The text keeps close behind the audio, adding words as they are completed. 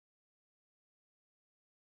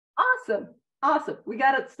Awesome. Awesome. We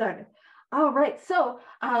got it started. All right. So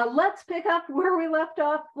let's pick up where we left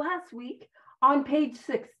off last week on page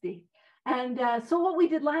 60. And so what we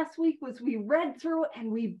did last week was we read through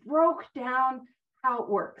and we broke down how it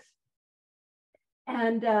works.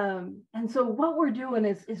 And so what we're doing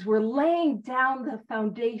is we're laying down the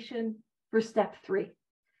foundation for step 3.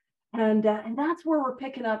 And that's where we're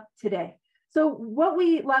picking up today. So what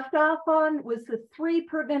we left off on was the 3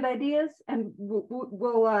 pertinent ideas, and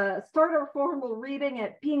we'll start our formal reading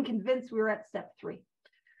at being convinced we were at step 3.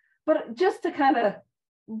 But just to kind of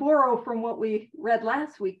borrow from what we read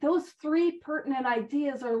last week, those 3 pertinent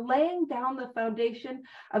ideas are laying down the foundation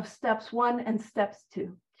of steps 1 and steps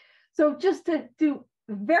 2. So just to do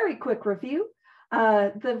a very quick review,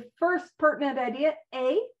 the first pertinent idea,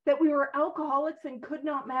 A, that we were alcoholics and could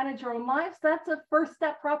not manage our own lives, that's a first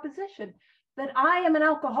step proposition. That I am an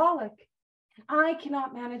alcoholic and I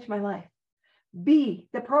cannot manage my life. B,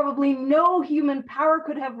 that probably no human power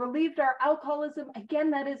could have relieved our alcoholism.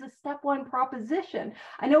 Again, that is a step 1 proposition.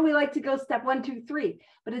 I know we like to go step 1, 2, 3,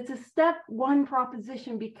 but it's a step 1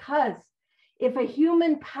 proposition, because if a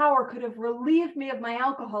human power could have relieved me of my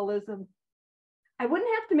alcoholism, I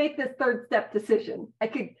wouldn't have to make this 3rd step decision. I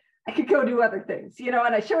could go do other things, and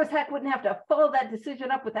I sure as heck wouldn't have to follow that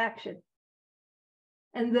decision up with action.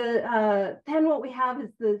 And then what we have is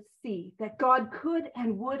the C, that God could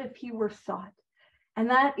and would if he were sought. And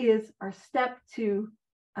that is our step 2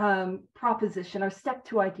 proposition, our step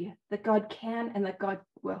 2 idea, that God can and that God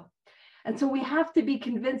will. And so we have to be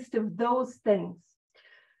convinced of those things.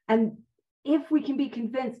 And if we can be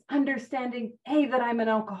convinced, understanding, A, that I'm an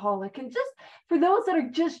alcoholic, and just for those that are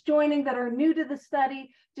just joining, that are new to the study,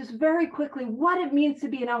 just very quickly, what it means to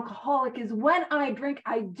be an alcoholic is when I drink,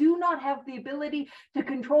 I do not have the ability to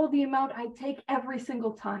control the amount I take every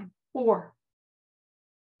single time. Or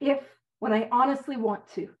if, when I honestly want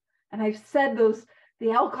to, and I've said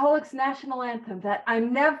the Alcoholics National Anthem, that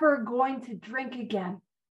I'm never going to drink again,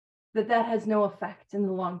 that has no effect in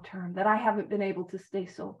the long term, that I haven't been able to stay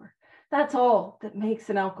sober. That's all that makes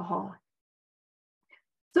an alcoholic.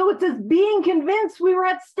 So it says, being convinced, we were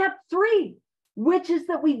at step 3, which is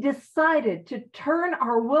that we decided to turn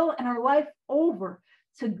our will and our life over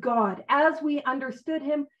to God as we understood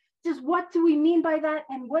him. Just what do we mean by that,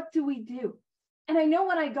 and what do we do? And I know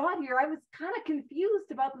when I got here, I was kind of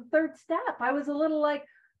confused about the 3rd step. I was a little like,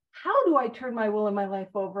 how do I turn my will and my life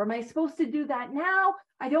over? Am I supposed to do that now?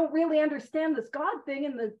 I don't really understand this God thing.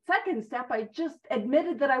 In the 2nd step, I just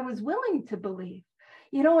admitted that I was willing to believe,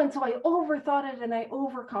 and so I overthought it and I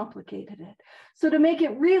overcomplicated it. So to make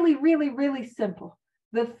it really, really, really simple,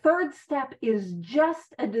 the 3rd step is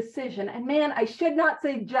just a decision. And man, I should not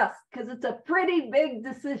say just, because it's a pretty big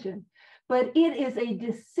decision, but it is a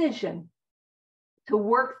decision to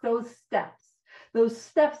work those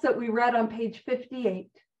steps that we read on page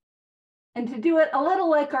 58. And to do it a little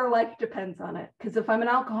like our life depends on it, because if I'm an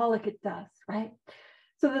alcoholic, it does, right?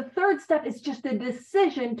 So the 3rd step is just a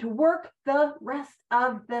decision to work the rest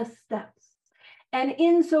of the steps. And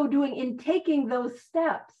in so doing, in taking those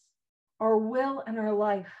steps, our will and our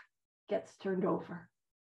life gets turned over.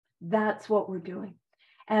 That's what we're doing.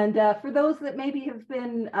 And for those that maybe have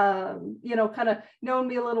been, kind of known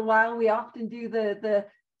me a little while, we often do the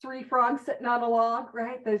 3 frogs sitting on a log,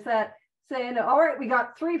 right? There's that saying, all right, we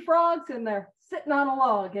got 3 frogs and they're sitting on a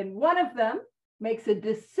log, and one of them makes a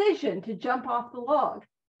decision to jump off the log.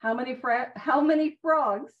 How many frogs?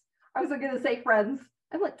 I was going to say friends.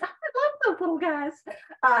 I'm like, I love those little guys.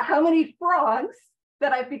 How many frogs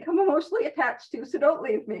that I've become emotionally attached to, so don't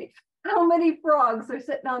leave me. How many frogs are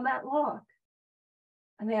sitting on that log?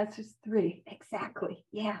 And the answer is 3. Exactly.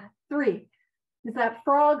 Yeah, 3. Because that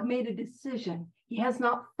frog made a decision. He has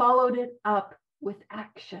not followed it up with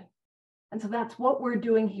action. And so that's what we're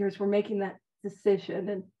doing here, is we're making that decision.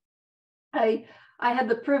 And I had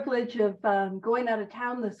the privilege of going out of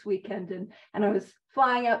town this weekend, and I was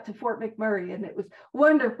flying out to Fort McMurray, and it was a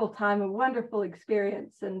wonderful time, a wonderful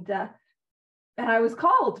experience. And I was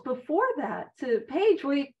called before that to, Paige,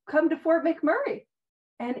 will you come to Fort McMurray?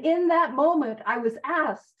 And in that moment, I was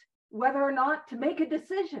asked whether or not to make a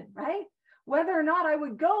decision, right? Whether or not I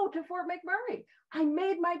would go to Fort McMurray. I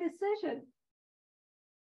made my decision.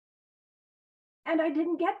 And I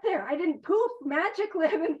didn't get there. I didn't poof, magically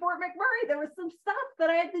I'm in Fort McMurray. There was some stuff that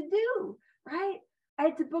I had to do, right? I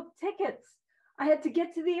had to book tickets. I had to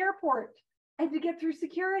get to the airport. I had to get through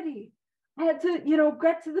security. I had to,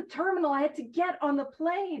 get to the terminal. I had to get on the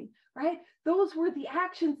plane, right? Those were the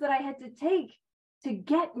actions that I had to take to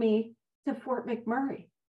get me to Fort McMurray.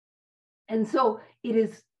 And so it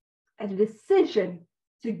is a decision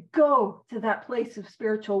to go to that place of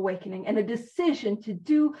spiritual awakening and a decision to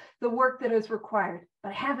do the work that is required, but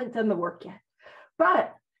I haven't done the work yet.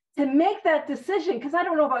 But to make that decision, because I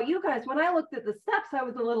don't know about you guys, when I looked at the steps, I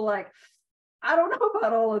was a little like, I don't know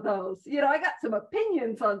about all of those. I got some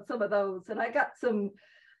opinions on some of those, and I got some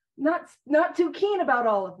not too keen about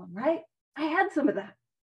all of them, right? I had some of that.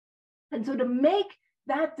 And so to make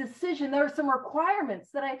that decision, there are some requirements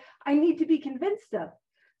that I need to be convinced of.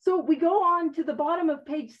 So we go on to the bottom of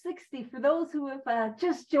page 60 for those who have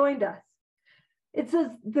just joined us. It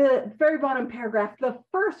says the very bottom paragraph, the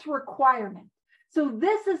first requirement. So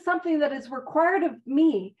this is something that is required of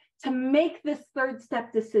me to make this third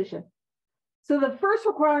step decision. So the first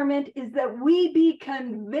requirement is that we be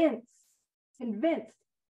convinced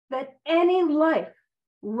that any life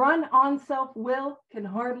run on self-will can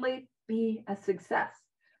hardly be a success.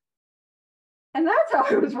 And that's how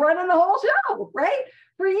I was running the whole show, right?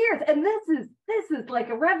 For years. And this is like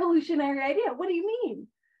a revolutionary idea. What do you mean?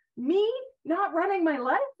 Me not running my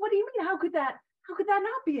life? What do you mean? How could that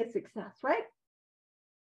not be a success, right?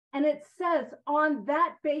 And it says on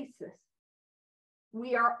that basis,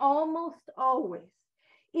 we are almost always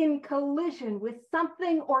in collision with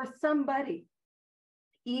something or somebody,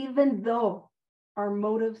 even though our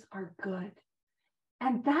motives are good.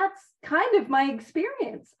 And that's kind of my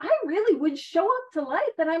experience. I really would show up to life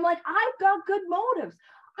and I'm like, I've got good motives.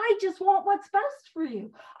 I just want what's best for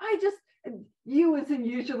you. You isn't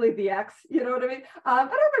usually the ex, you know what I mean? But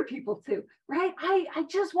other people too, right? I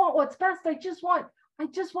just want what's best. I just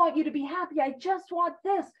want you to be happy. I just want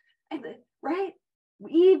this, right?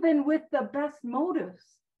 Even with the best motives,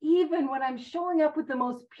 even when I'm showing up with the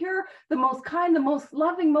most pure, the most kind, the most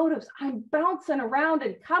loving motives, I'm bouncing around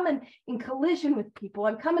and coming in collision with people.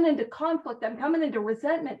 I'm coming into conflict. I'm coming into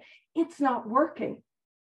resentment. It's not working.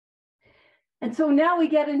 And so now we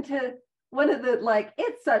get into one of the,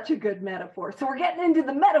 it's such a good metaphor. So we're getting into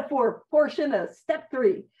the metaphor portion of step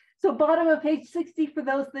 3. So bottom of page 60 for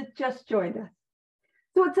those that just joined us.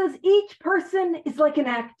 So it says each person is like an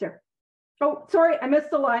actor. Oh, sorry, I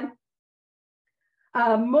missed a line.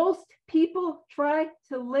 Most people try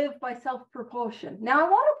to live by self-propulsion. Now, I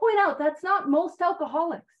want to point out that's not most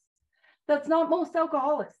alcoholics. That's not most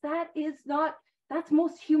alcoholics. That's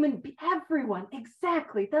most everyone.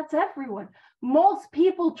 Exactly, that's everyone. Most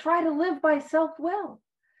people try to live by self-will.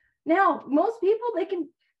 Now, most people, they can,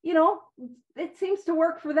 it seems to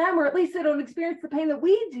work for them, or at least they don't experience the pain that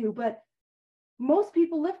we do, but most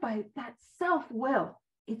people live by that self-will.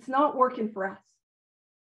 It's not working for us.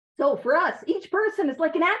 So for us, each person is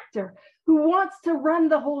like an actor who wants to run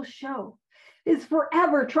the whole show, is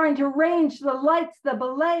forever trying to arrange the lights, the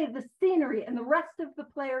ballet, the scenery, and the rest of the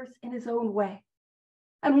players in his own way.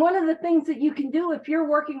 And one of the things that you can do if you're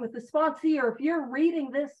working with a sponsee or if you're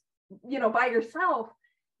reading this, by yourself,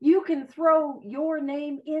 you can throw your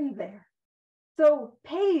name in there. So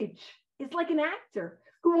Paige is like an actor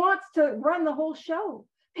who wants to run the whole show.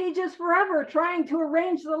 Paige is forever trying to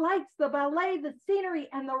arrange the lights, the ballet, the scenery,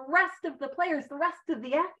 and the rest of the players, the rest of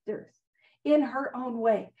the actors in her own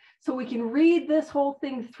way. So we can read this whole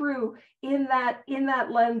thing through in that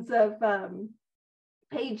lens of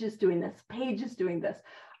Paige is doing this, Paige is doing this.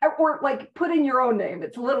 Or like put in your own name.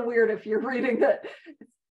 It's a little weird if you're reading that.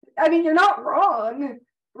 I mean, you're not wrong,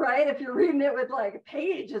 right? If you're reading it with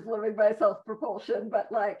Paige is living by self-propulsion, but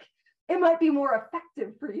it might be more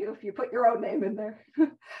effective for you if you put your own name in there.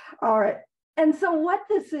 All right. And so what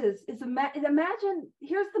this is imagine,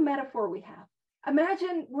 here's the metaphor we have.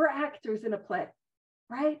 Imagine we're actors in a play,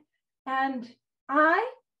 right? And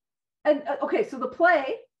okay, so the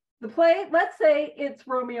play, let's say it's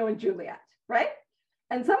Romeo and Juliet, right?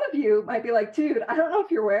 And some of you might be like, dude, I don't know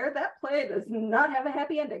if you're aware, that play does not have a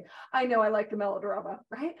happy ending. I know I like the melodrama,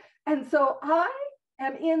 right? And so I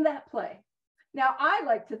am in that play. Now, I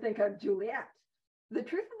like to think I'm Juliet. The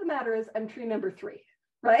truth of the matter is I'm tree number 3,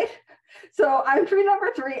 right? So I'm tree number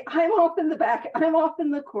 3. I'm off in the back. I'm off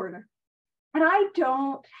in the corner. And I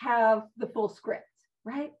don't have the full script,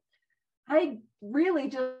 right? I really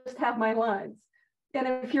just have my lines. And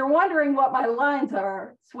if you're wondering what my lines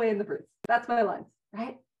are, sway in the breeze. That's my lines,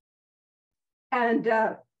 right? And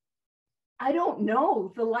I don't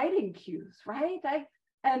know the lighting cues, right?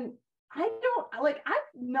 I've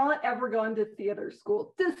not ever gone to theater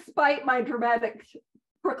school, despite my dramatic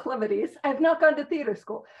proclivities. I've not gone to theater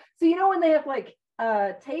school. So, when they have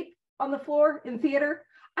tape on the floor in theater,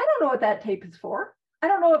 I don't know what that tape is for. I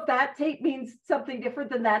don't know if that tape means something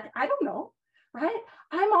different than that. I don't know, right?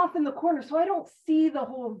 I'm off in the corner, so I don't see the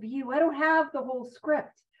whole view. I don't have the whole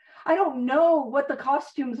script. I don't know what the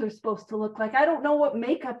costumes are supposed to look like. I don't know what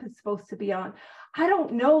makeup is supposed to be on. I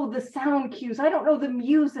don't know the sound cues. I don't know the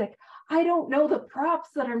music. I don't know the props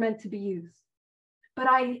that are meant to be used. But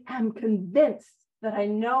I am convinced that I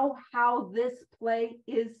know how this play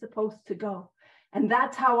is supposed to go. And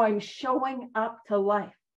that's how I'm showing up to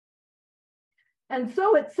life. And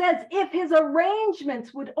so it says, if his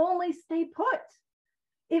arrangements would only stay put,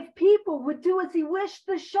 if people would do as he wished,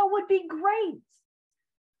 the show would be great.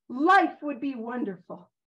 Life would be wonderful.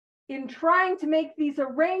 In trying to make these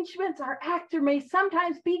arrangements, our actor may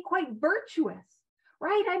sometimes be quite virtuous,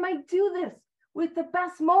 right? I might do this with the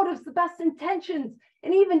best motives, the best intentions,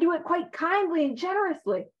 and even do it quite kindly and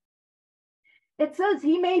generously. It says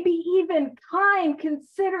he may be even kind,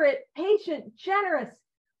 considerate, patient, generous,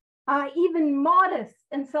 even modest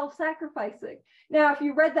and self-sacrificing. Now, if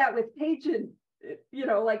you read that with patient,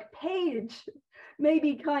 like Paige, may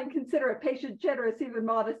be kind, considerate, patient, generous, even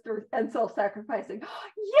modest, and self-sacrificing.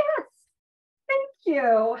 Yes, thank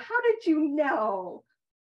you. How did you know?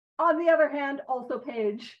 On the other hand, also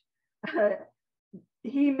Paige,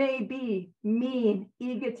 he may be mean,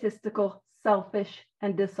 egotistical, selfish,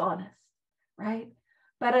 and dishonest, right?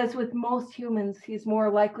 But as with most humans, he's more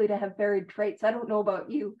likely to have varied traits. I don't know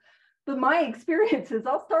about you, but my experience is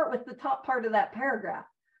I'll start with the top part of that paragraph.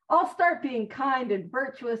 I'll start being kind and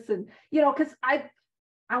virtuous, and because I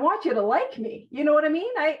want you to like me. You know what I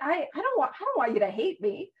mean? I don't want you to hate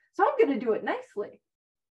me, so I'm going to do it nicely.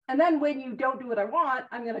 And then when you don't do what I want,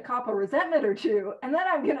 I'm going to cop a resentment or two, and then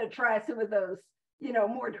I'm going to try some of those,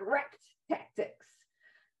 more direct tactics.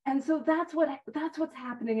 And so that's what's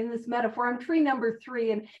happening in this metaphor. I'm tree number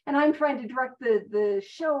 3, and I'm trying to direct the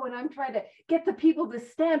show, and I'm trying to get the people to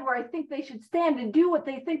stand where I think they should stand and do what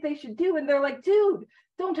they think they should do. And they're like, dude,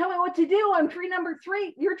 don't tell me what to do. I'm tree number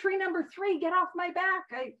 3. You're tree number 3. Get off my back.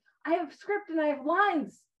 I have script and I have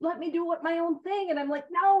lines. Let me do my own thing. And I'm like,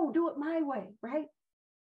 no, do it my way, right?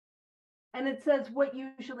 And it says what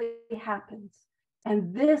usually happens.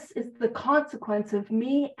 And this is the consequence of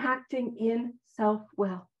me acting in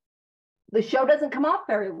self-will. The show doesn't come off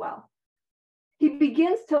very well. He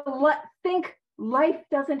begins to think life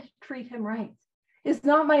doesn't treat him right. It's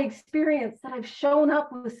not my experience that I've shown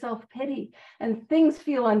up with self-pity and things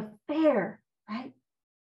feel unfair, right?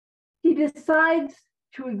 He decides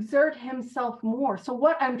to exert himself more. So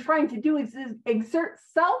what I'm trying to do is exert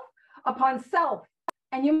self upon self.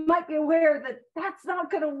 And you might be aware that that's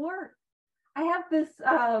not going to work. I have this,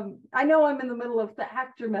 I know I'm in the middle of the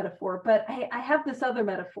actor metaphor, but I have this other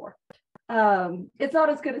metaphor. It's not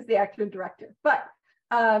as good as the actor and director, but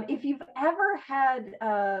if you've ever had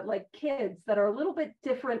like kids that are a little bit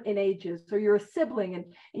different in ages, or you're a sibling and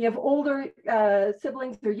you have older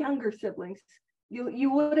siblings or younger siblings,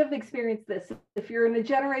 you would have experienced this if you're in a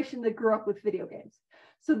generation that grew up with video games.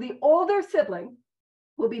 So the older sibling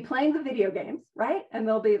will be playing the video games, right? And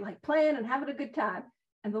they'll be like playing and having a good time.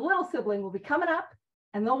 And the little sibling will be coming up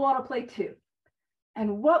and they'll want to play too.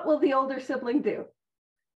 And what will the older sibling do?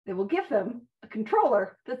 They will give them a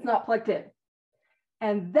controller that's not plugged in.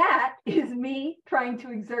 And that is me trying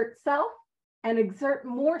to exert self and exert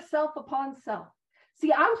more self upon self.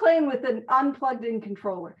 See, I'm playing with an unplugged in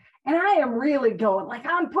controller and I am really going, like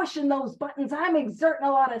I'm pushing those buttons. I'm exerting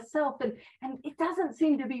a lot of self and it doesn't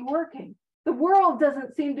seem to be working. The world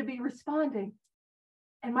doesn't seem to be responding.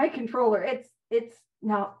 And my controller, it's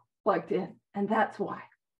not plugged in, and that's why.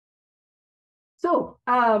 So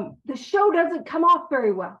the show doesn't come off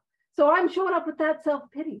very well. So I'm showing up with that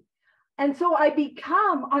self-pity. And so I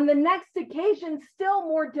become, on the next occasion, still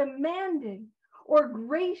more demanding or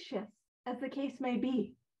gracious, as the case may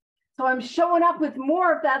be. So I'm showing up with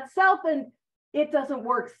more of that self, and it doesn't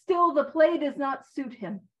work. Still, the play does not suit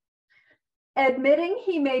him. Admitting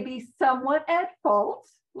he may be somewhat at fault,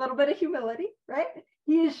 a little bit of humility, right?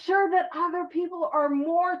 He is sure that other people are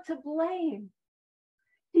more to blame.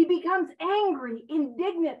 He becomes angry,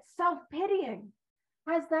 indignant, self-pitying.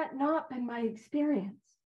 Has that not been my experience?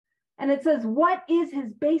 And it says, what is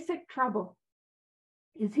his basic trouble?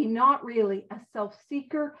 Is he not really a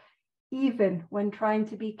self-seeker, even when trying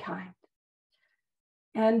to be kind?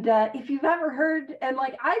 And if you've ever heard, and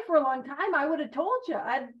like for a long time, I would have told you,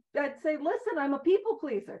 I'd say, listen, I'm a people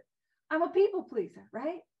pleaser. I'm a people pleaser,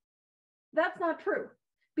 right? That's not true.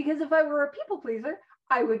 Because if I were a people pleaser,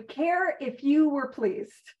 I would care if you were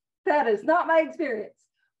pleased. That is not my experience.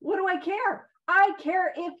 What do I care? I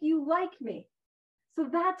care if you like me. So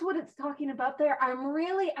that's what it's talking about there. I'm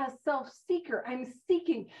really a self-seeker. I'm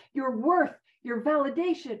seeking your worth, your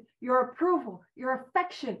validation, your approval, your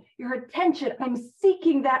affection, your attention. I'm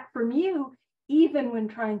seeking that from you, even when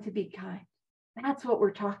trying to be kind. That's what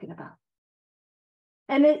we're talking about.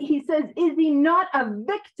 And he says, is he not a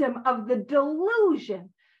victim of the delusion?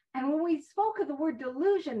 And when we spoke of the word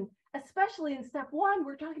delusion, especially in step one,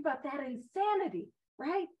 we're talking about that insanity,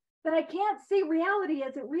 right? That I can't see reality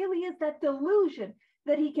as it really is, that delusion,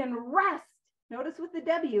 that he can rest, notice with the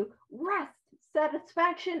W, rest,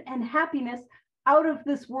 satisfaction, and happiness out of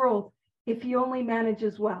this world if he only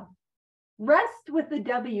manages well. Rest with the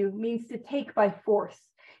W means to take by force.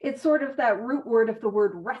 It's sort of that root word of the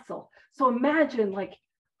word wrestle. So imagine, like,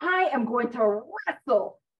 I am going to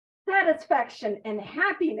wrestle satisfaction and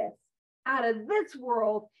happiness out of this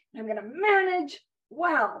world, and I'm going to manage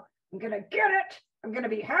well. I'm going to get it. I'm going to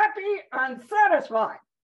be happy and satisfied.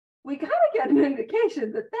 We kind of get an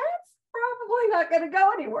indication that that's probably not going to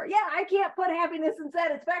go anywhere. Yeah, I can't put happiness and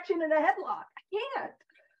satisfaction in a headlock. I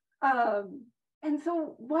can't. And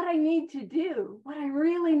so what I need to do, what I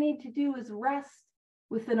really need to do is rest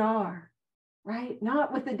with an R, right?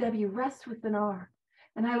 Not with a W, rest with an R.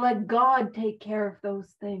 And I let God take care of those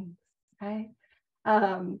things, right?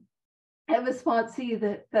 I have a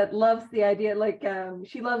sponsee that loves the idea, like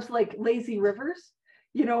she loves like lazy rivers,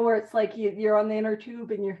 you know, where it's like you're on the inner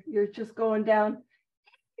tube and you're just going down.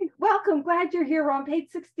 Welcome, glad you're here. We're on page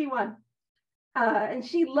 61. And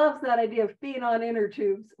she loves that idea of being on inner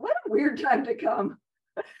tubes. What a weird time to come.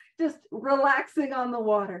 Just relaxing on the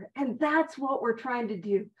water. And that's what we're trying to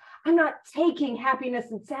do. I'm not taking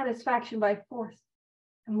happiness and satisfaction by force.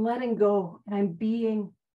 I'm letting go and I'm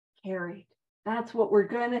being carried. That's what we're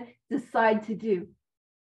going to decide to do.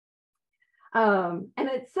 And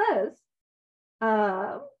it says,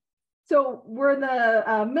 so we're in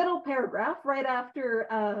the middle paragraph right after,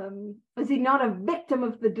 is he not a victim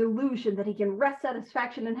of the delusion that he can wrest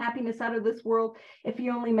satisfaction and happiness out of this world if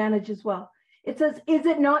he only manages well? It says, is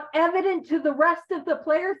it not evident to the rest of the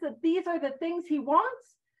players that these are the things he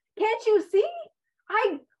wants? Can't you see?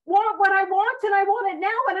 I want what I want and I want it now,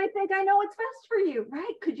 and I think I know what's best for you,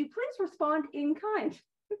 right? Could you please respond in kind?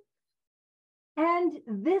 And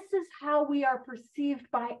this is how we are perceived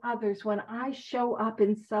by others when I show up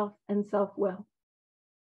in self and self-will.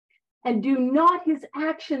 And do not his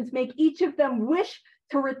actions make each of them wish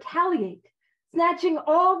to retaliate, snatching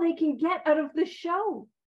all they can get out of the show?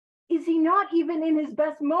 Is he not even in his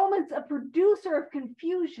best moments a producer of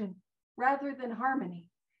confusion rather than harmony?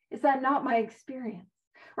 Is that not my experience?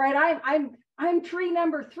 Right? I'm tree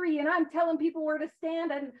number 3 and I'm telling people where to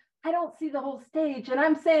stand and I don't see the whole stage. And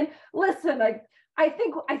I'm saying, listen, I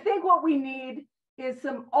think what we need is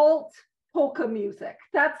some alt polka music.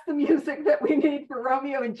 That's the music that we need for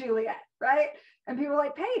Romeo and Juliet, right? And people are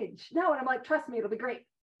like, Paige, no. And I'm like, trust me, it'll be great.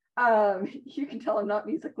 You can tell I'm not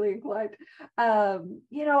musically inclined.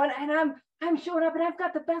 You know, and I'm showing up and I've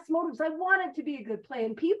got the best motives. I want it to be a good play.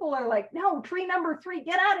 And people are like, no, tree number 3,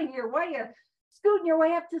 get out of here. Why are you scooting your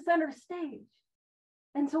way up to center stage?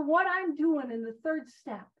 And so what I'm doing in the 3rd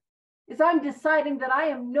step is I'm deciding that I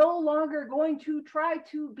am no longer going to try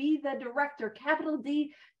to be the director, capital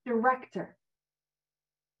D, director.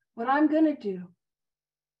 What I'm going to do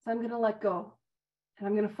is I'm going to let go and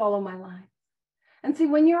I'm going to follow my line. And see,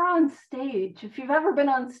 when you're on stage, if you've ever been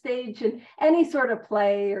on stage in any sort of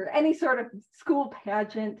play or any sort of school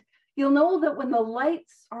pageant, you'll know that when the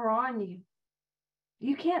lights are on you,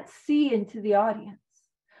 you can't see into the audience.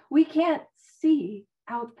 We can't see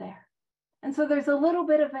out there. And so there's a little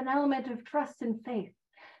bit of an element of trust and faith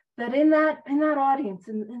that in that audience,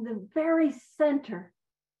 in the very center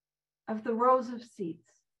of the rows of seats,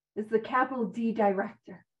 is the capital D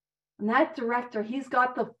director. And that director, he's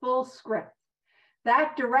got the full script.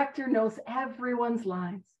 That director knows everyone's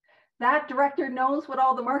lines. That director knows what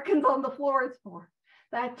all the markings on the floor is for.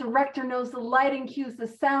 That director knows the lighting cues, the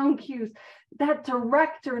sound cues. That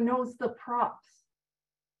director knows the props.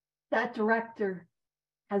 That director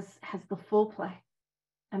has the full play.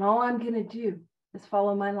 And all I'm going to do is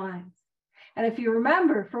follow my lines. And if you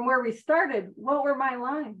remember from where we started, what were my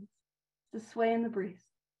lines? To sway in the breeze.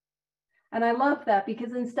 And I love that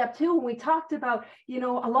because in step 2, when we talked about, you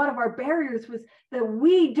know, a lot of our barriers was that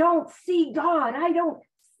we don't see God. I don't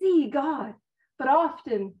see God. But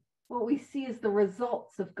often what we see is the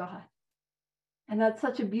results of God. And that's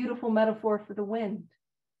such a beautiful metaphor for the wind,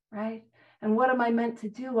 right? And what am I meant to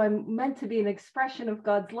do? I'm meant to be an expression of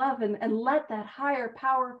God's love and let that higher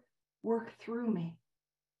power work through me.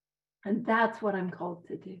 And that's what I'm called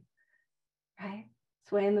to do, right?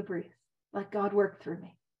 Sway in the breeze. Let God work through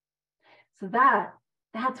me. So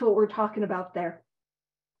that's what we're talking about there.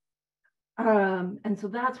 And so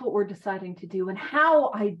that's what we're deciding to do. And how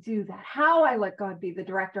I do that, how I let God be the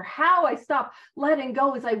director, how I stop letting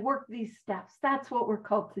go as I work these steps, that's what we're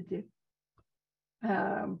called to do.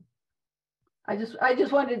 I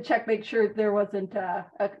just wanted to check, make sure there wasn't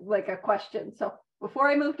like a question. So before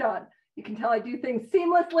I moved on, you can tell I do things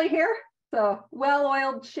seamlessly here. So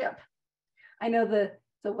well-oiled ship. I know it's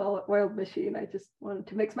a well-oiled machine. I just wanted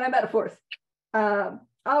to mix my metaphors. All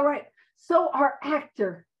right. So our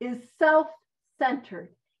actor is self-centered,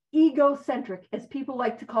 egocentric, as people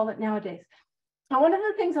like to call it nowadays. Now, one of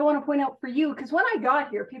the things I want to point out for you, because when I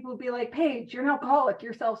got here, people would be like, Paige, you're an alcoholic,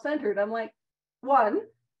 you're self-centered. I'm like, one,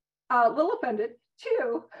 a little offended,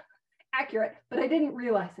 two, accurate, but I didn't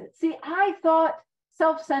realize it. See, I thought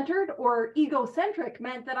self-centered or egocentric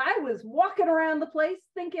meant that I was walking around the place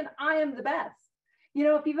thinking I am the best. You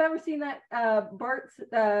know, if you've ever seen that Bart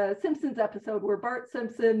Simpson's episode where Bart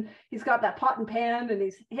Simpson, he's got that pot and pan and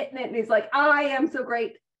he's hitting it and he's like, I am so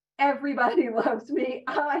great. Everybody loves me.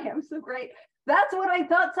 I am so great. That's what I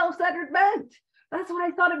thought self-centered meant. That's what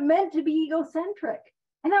I thought it meant to be egocentric.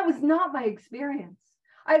 And that was not my experience.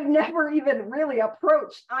 I've never even really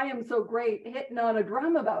approached I am so great hitting on a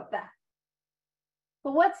drum about that.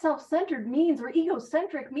 But what self-centered means, or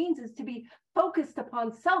egocentric means, is to be focused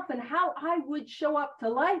upon self, and how I would show up to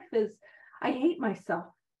life is I hate myself.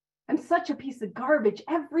 I'm such a piece of garbage.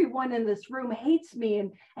 Everyone in this room hates me,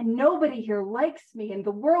 and nobody here likes me, and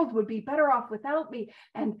the world would be better off without me.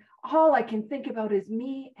 And all I can think about is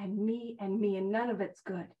me and me and me, and none of it's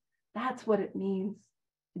good. That's what it means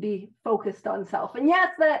to be focused on self. And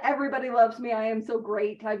yes, that everybody loves me. I am so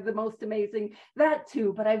great. I'm the most amazing. That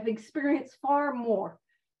too, but I've experienced far more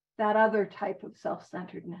that other type of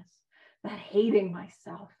self-centeredness, that hating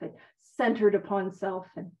myself and centered upon self.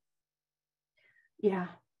 And yeah.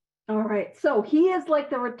 All right. So he is like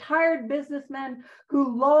the retired businessman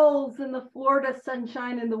who lolls in the Florida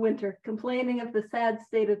sunshine in the winter, complaining of the sad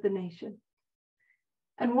state of the nation.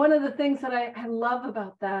 And one of the things that I love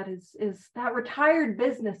about that is that retired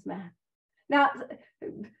businessman. Now,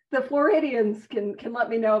 the Floridians can let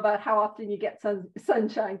me know about how often you get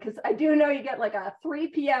sunshine, because I do know you get like a 3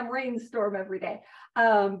 p.m. rainstorm every day.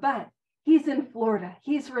 But he's in Florida.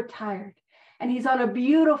 He's retired. And he's on a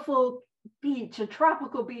beautiful beach, a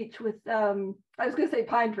tropical beach with, I was going to say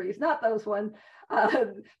pine trees, not those ones,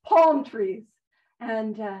 palm trees.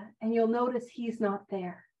 And you'll notice he's not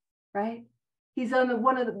there, right? He's on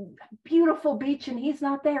one of the beautiful beach and he's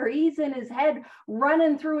not there. He's in his head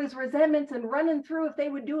running through his resentments and running through, if they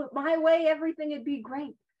would do it my way, everything would be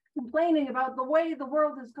great. Complaining about the way the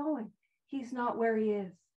world is going. He's not where he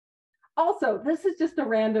is. Also, this is just a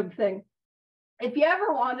random thing. If you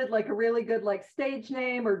ever wanted like a really good like stage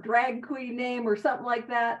name or drag queen name or something like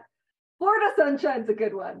that, Florida Sunshine's a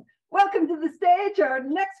good one. Welcome to the stage, our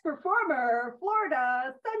next performer,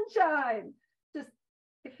 Florida Sunshine. Just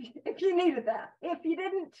if you needed that. If you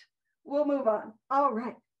didn't, we'll move on. All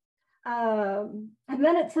right. And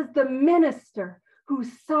then it says the minister who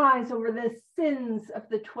sighs over the sins of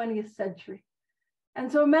the 20th century.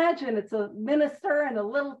 And so imagine it's a minister in a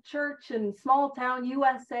little church in small town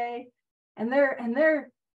USA, and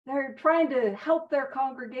they're trying to help their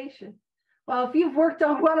congregation. Well, if you've worked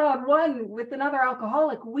on one-on-one with another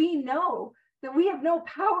alcoholic, we know that we have no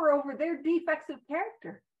power over their defects of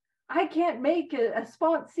character. I can't make a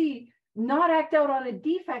sponsee not act out on a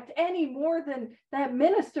defect any more than that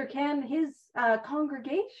minister can his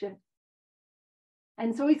congregation.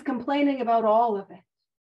 And so he's complaining about all of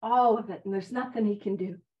it, and there's nothing he can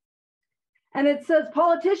do. And it says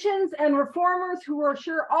politicians and reformers who are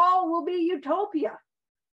sure all will be utopia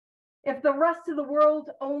if the rest of the world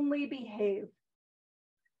only behave.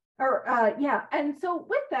 And so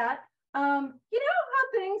with that, you know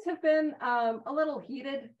how things have been a little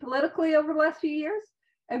heated politically over the last few years,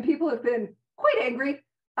 and people have been quite angry.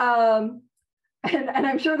 And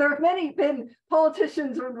I'm sure there have many been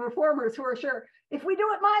politicians or reformers who are sure, if we do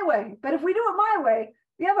it my way, but if we do it my way,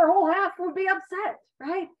 the other whole half will be upset,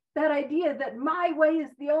 right? That idea that my way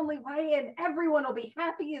is the only way and everyone will be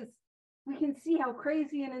happy is, we can see how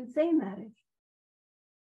crazy and insane that is.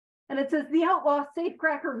 And it says the outlaw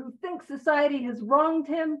safecracker who thinks society has wronged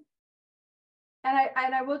him. And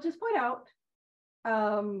I will just point out,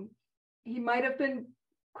 he might have been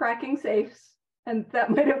cracking safes, and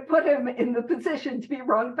that might have put him in the position to be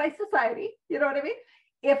wronged by society. You know what I mean?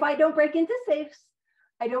 If I don't break into safes,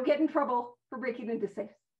 I don't get in trouble for breaking into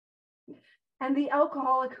safes. And the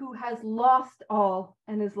alcoholic who has lost all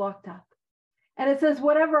and is locked up. And it says,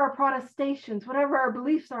 whatever our protestations, whatever our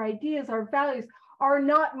beliefs, our ideas, our values, are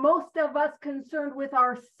not most of us concerned with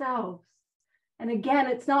ourselves. And again,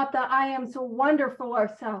 it's not that I am so wonderful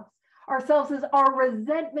ourselves. Ourselves is our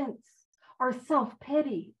resentments, our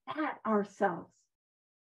self-pity at ourselves.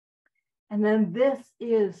 And then this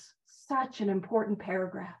is such an important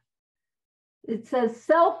paragraph. it says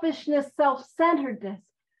selfishness, self-centeredness,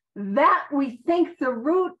 that we think the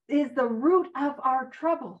root is the root of our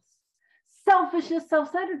troubles. Selfishness,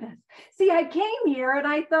 self-centeredness. See, I came here and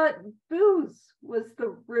I thought booze was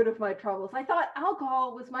the root of my troubles. I thought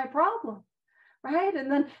alcohol was my problem, right?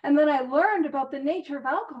 And then I learned about the nature of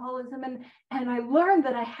alcoholism, and I learned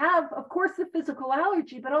that I have, of course, the physical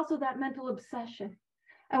allergy, but also that mental obsession.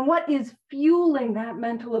 And what is fueling that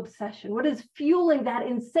mental obsession? What is fueling that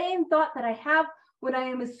insane thought that I have when I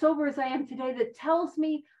am as sober as I am today that tells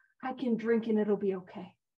me I can drink and it'll be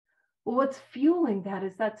okay? Well, what's fueling that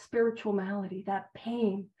is that spiritual malady, that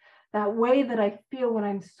pain, that way that I feel when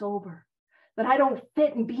I'm sober, that I don't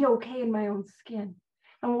fit and be okay in my own skin.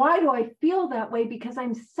 And why do I feel that way? Because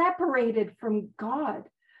I'm separated from God.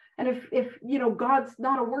 And if you know, God's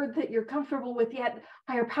not a word that you're comfortable with yet,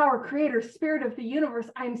 higher power, creator, spirit of the universe,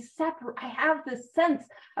 I'm separate. I have this sense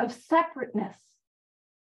of separateness.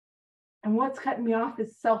 And what's cutting me off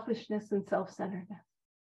is selfishness and self-centeredness.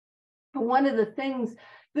 And one of the things,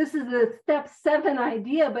 this is a step 7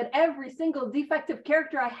 idea, but every single defective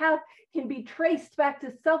character I have can be traced back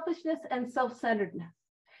to selfishness and self-centeredness.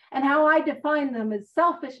 And how I define them as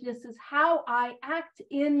selfishness is how I act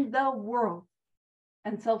in the world.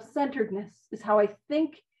 And self-centeredness is how I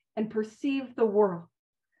think and perceive the world.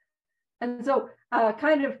 And so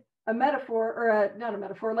kind of a metaphor, or not a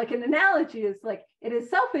metaphor, like an analogy is like, it is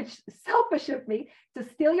selfish of me to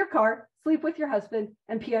steal your car, sleep with your husband,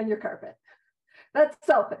 and pee on your carpet. That's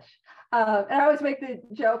selfish. And I always make the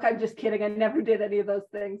joke, I'm just kidding, I never did any of those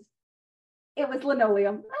things. It was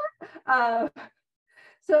linoleum.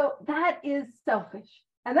 So that is selfish.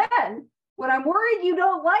 And then when I'm worried you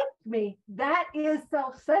don't like me, that is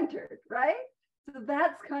self-centered, right? So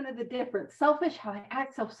that's kind of the difference. Selfish, how I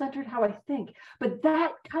act, self-centered, how I think. But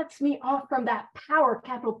that cuts me off from that power,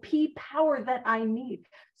 capital P, power that I need.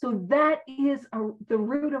 So that is the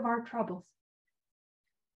root of our troubles.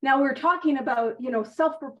 Now we're talking about, you know,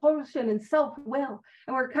 self-propulsion and self-will.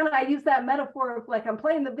 And we're kind of, I use that metaphor of like, I'm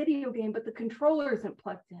playing the video game, but the controller isn't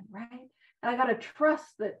plugged in, right? And I got to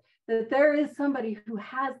trust that there is somebody who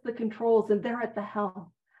has the controls and they're at the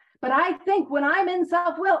helm. But I think when I'm in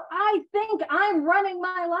self-will, I think I'm running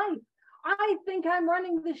my life. I think I'm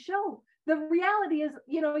running the show. The reality is,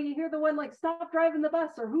 you know, you hear the one like, stop driving the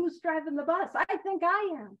bus, or who's driving the bus? I think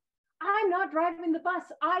I am. I'm not driving the bus.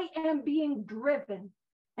 I am being driven.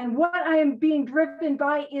 And what I am being driven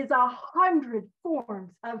by is 100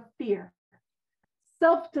 forms of fear,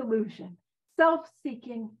 self-delusion,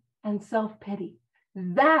 self-seeking, and self-pity.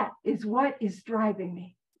 That is what is driving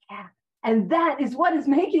me. Yeah. And that is what is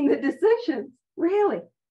making the decisions, really.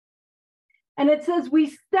 And it says we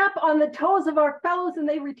step on the toes of our fellows and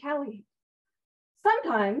they retaliate.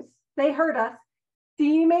 Sometimes they hurt us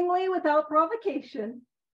seemingly without provocation,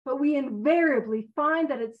 but we invariably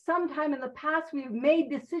find that at some time in the past we've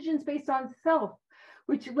made decisions based on self,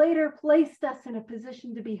 which later placed us in a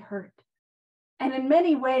position to be hurt. And in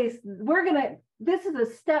many ways, this is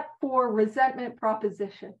a step 4 resentment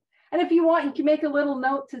proposition. And if you want, you can make a little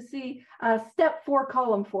note to see step 4,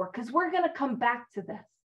 column 4, because we're going to come back to this.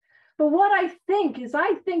 But what I think is,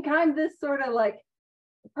 I think I'm this sort of like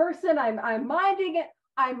person, I'm minding it.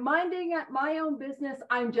 I'm minding at my own business.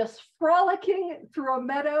 I'm just frolicking through a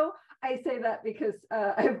meadow. I say that because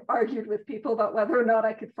I've argued with people about whether or not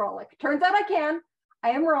I could frolic. Turns out I can. I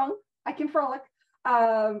am wrong. I can frolic.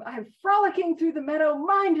 I'm frolicking through the meadow,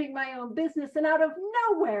 minding my own business, and out of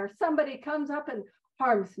nowhere, somebody comes up and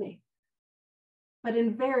harms me. But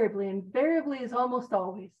invariably is almost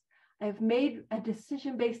always, I've made a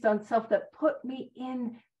decision based on self that put me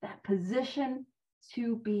in that position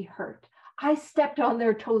to be hurt. I stepped on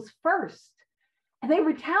their toes first, and they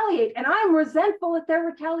retaliate, and I'm resentful at their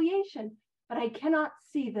retaliation, but I cannot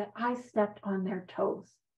see that I stepped on their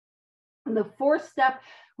toes. And the 4th step,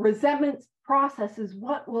 resentment process, is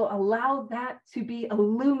what will allow that to be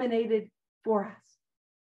illuminated for us.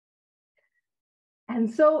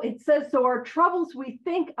 And so it says, so our troubles we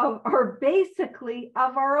think of are basically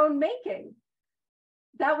of our own making.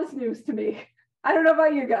 That was news to me. I don't know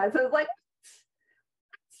about you guys. I was like,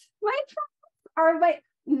 my troubles are my,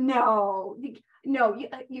 no,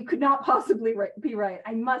 you could not possibly be right.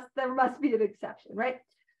 There must be an exception, right?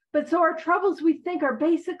 But so our troubles we think are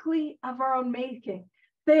basically of our own making.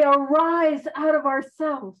 They arise out of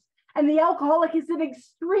ourselves. And the alcoholic is an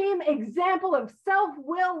extreme example of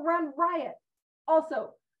self-will run riot.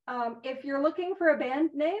 Also, if you're looking for a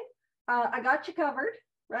band name, I got you covered,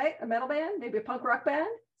 right? A metal band, maybe a punk rock band.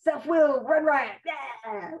 Self-will run riot,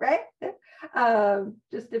 yeah, right?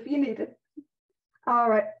 Just if you need it. All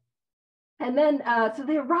right. And then, so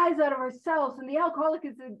they arise out of ourselves, and the alcoholic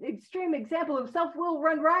is an extreme example of self-will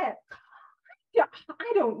run riot. Yeah,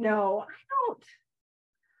 I don't know.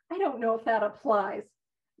 I don't know if that applies,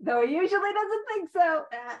 though he usually doesn't think so.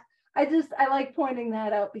 I like pointing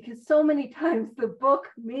that out because so many times the book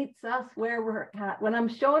meets us where we're at. When I'm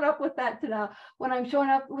showing up with that when I'm showing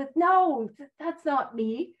up with, no, that's not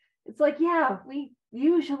me. It's like, yeah, we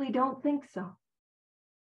usually don't think so.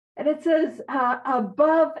 And it says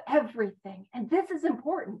above everything. And this is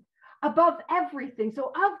important, above everything. So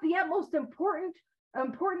of the utmost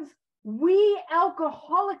importance, we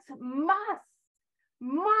alcoholics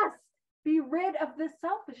must be rid of this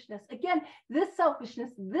selfishness. Again, this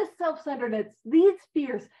selfishness, this self-centeredness, these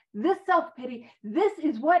fears, this self-pity, this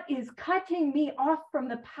is what is cutting me off from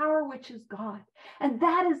the power which is God. And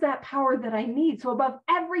that is that power that I need. So above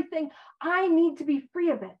everything, I need to be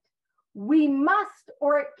free of it. We must,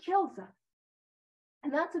 or it kills us.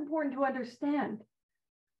 And that's important to understand.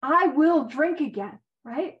 I will drink again,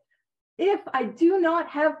 right? If I do not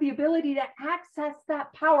have the ability to access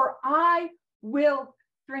that power, I will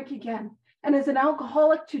drink again. And as an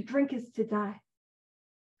alcoholic, to drink is to die.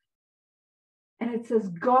 And it says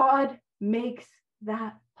God makes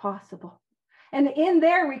that possible. And in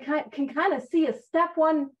there, we can kind of see a step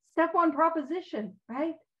one proposition,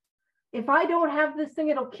 right? If I don't have this thing,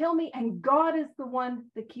 it'll kill me. And God is the one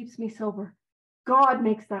that keeps me sober. God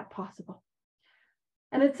makes that possible.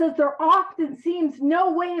 And it says there often seems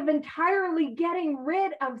no way of entirely getting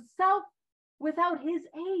rid of self without his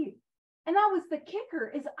aid. And that was the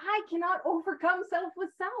kicker, is I cannot overcome self with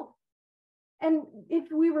self. And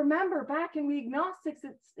if we remember back in the agnostics,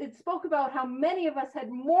 it spoke about how many of us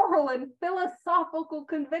had moral and philosophical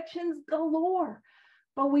convictions galore,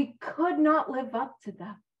 but we could not live up to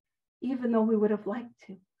them, even though we would have liked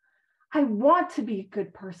to. I want to be a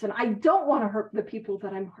good person. I don't want to hurt the people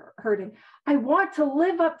that I'm hurting. I want to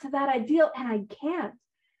live up to that ideal, and I can't.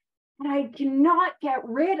 And I cannot get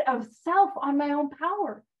rid of self on my own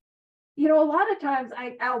power. You know, a lot of times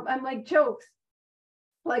I'm like jokes,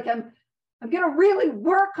 like I'm going to really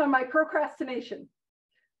work on my procrastination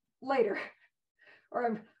later, or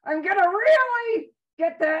I'm going to really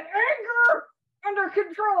get that anger under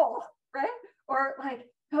control, right? Or like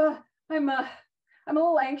I'm a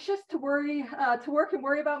little anxious to work and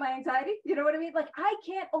worry about my anxiety. You know what I mean? Like I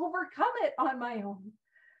can't overcome it on my own.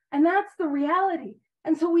 And that's the reality.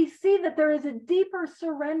 And so we see that there is a deeper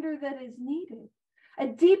surrender that is needed, a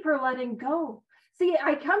deeper letting go. See,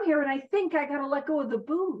 I come here and I think I got to let go of the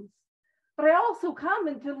booze, but I also come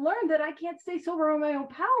and to learn that I can't stay sober on my own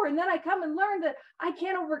power. And then I come and learn that I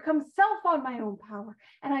can't overcome self on my own power.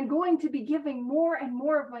 And I'm going to be giving more and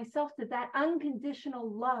more of myself to that unconditional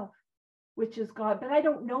love, which is God, but I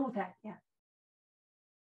don't know that yet.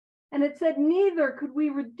 And it said, neither could we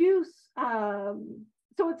reduce,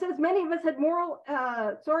 so it says many of us had moral,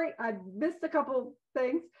 sorry, I missed a couple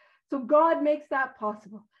things. So God makes that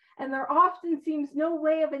possible. And there often seems no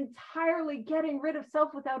way of entirely getting rid of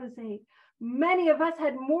self without his aid. Many of us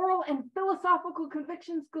had moral and philosophical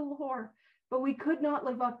convictions galore, but we could not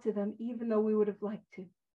live up to them, even though we would have liked to.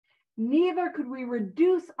 Neither could we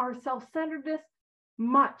reduce our self-centeredness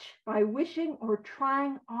much by wishing or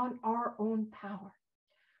trying on our own power.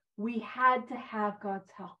 We had to have God's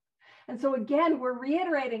help. And so again, we're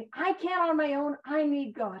reiterating, I can't on my own, I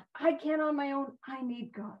need God. I can't on my own, I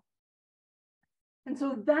need God. And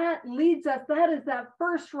so that leads us, that is that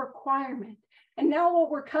first requirement. And now what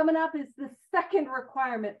we're coming up is the second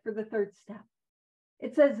requirement for the third step.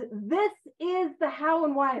 It says, this is the how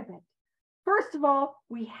and why of it. First of all,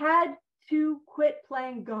 we had to quit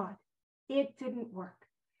playing God. It didn't work.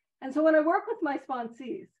 And so when I work with my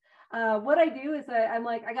sponsees, what I do is I'm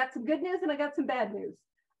like, I got some good news and I got some bad news.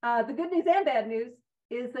 The good news and bad news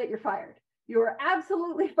is that you're fired. You are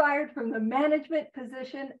absolutely fired from the management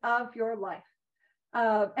position of your life.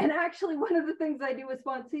 And actually, one of the things I do with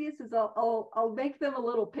sponsees is I'll make them a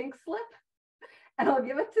little pink slip and I'll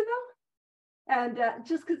give it to them. And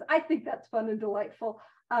just because I think that's fun and delightful.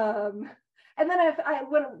 And then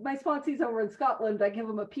when my sponsees over in Scotland, I give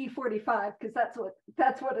them a P45 because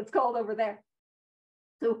that's what it's called over there.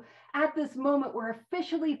 So at this moment, we're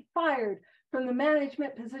officially fired from the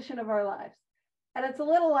management position of our lives. And it's a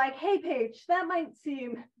little like, hey, Paige, that might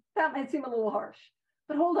seem a little harsh,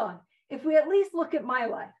 but hold on. If we at least look at my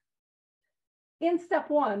life, in step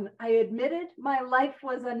one, I admitted my life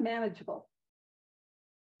was unmanageable.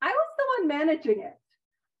 I was the one managing it.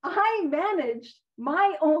 I managed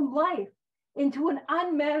my own life into an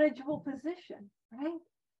unmanageable position, right?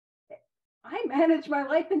 I managed my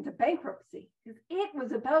life into bankruptcy because it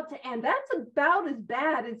was about to end. That's about as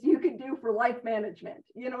bad as you can do for life management.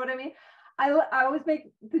 You know what I mean? I always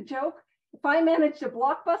make the joke, if I managed a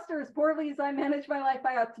Blockbuster as poorly as I manage my life,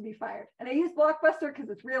 I ought to be fired. And I use Blockbuster because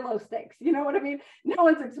it's real low stakes. You know what I mean? No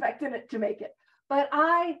one's expecting it to make it. But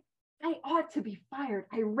I ought to be fired.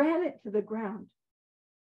 I ran it to the ground.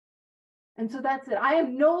 And so that's it. I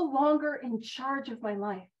am no longer in charge of my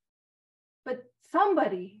life. But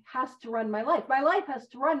somebody has to run my life. My life has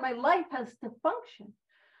to run. My life has to function.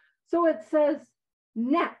 So it says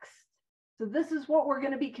next. So this is what we're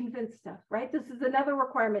going to be convinced of, right? This is another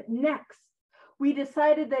requirement. Next, we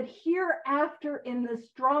decided that hereafter in this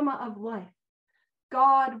drama of life,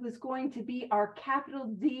 God was going to be our capital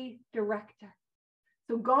D director.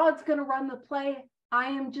 So God's going to run the play. I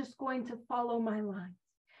am just going to follow my lines.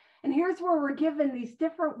 And here's where we're given these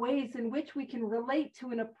different ways in which we can relate to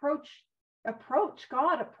and approach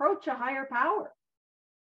God, approach a higher power.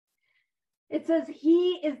 It says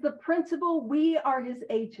he is the principal, we are his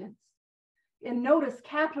agents. And notice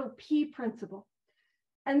capital P principle.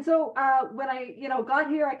 And so when I got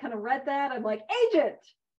here, I kind of read that. I'm like, agent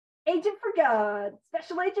for God,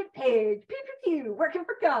 special agent Paige, pew, pew, pew, working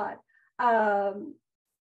for God.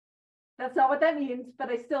 That's not what that means,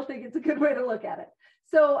 but I still think it's a good way to look at it.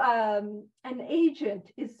 So an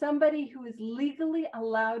agent is somebody who is legally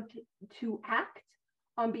allowed to act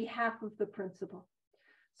on behalf of the principal.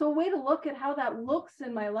 So a way to look at how that looks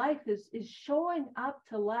in my life is showing up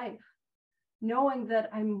to life, knowing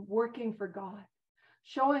that I'm working for God,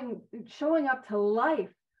 showing up to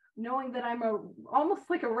life, knowing that I'm almost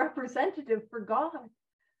like a representative for God.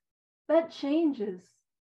 That changes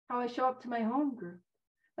how I show up to my home group.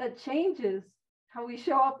 That changes how we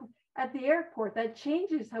show up at the airport. That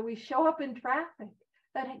changes how we show up in traffic.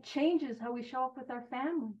 That changes how we show up with our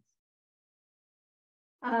families.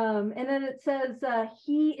 And then it says,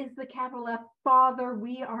 he is the capital F, Father,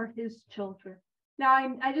 we are his children. Now,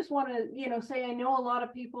 I just want to, say, I know a lot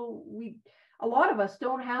of people, a lot of us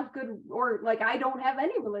don't have good, or like, I don't have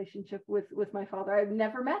any relationship with my father. I've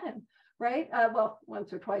never met him, right? Well,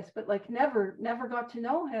 once or twice, but like never got to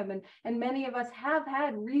know him. And many of us have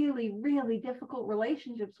had really, really difficult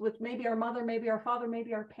relationships with maybe our mother, maybe our father,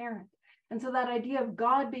 maybe our parent. And so that idea of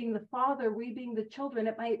God being the father, we being the children,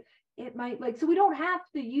 it might like, so we don't have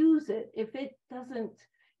to use it if it doesn't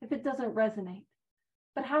resonate.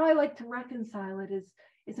 But how I like to reconcile it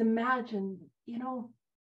is imagine,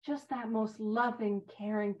 just that most loving,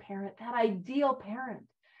 caring parent, that ideal parent,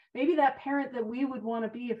 maybe that parent that we would want to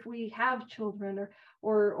be if we have children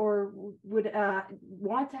or would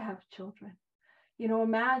want to have children.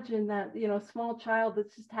 Imagine that, small child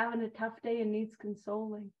that's just having a tough day and needs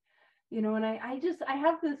consoling, and I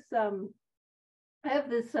have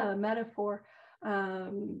this metaphor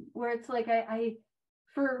where it's like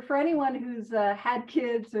for anyone who's had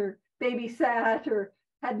kids or babysat or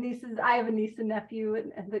had nieces, I have a niece and nephew,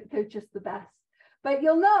 and they're just the best. But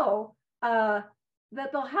you'll know that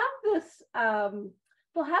they'll have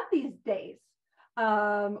these days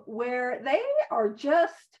where they are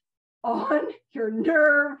just on your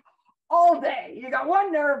nerve all day. You got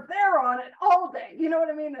one nerve, they're on it all day. You know what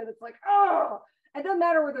I mean? And it's like, oh, it doesn't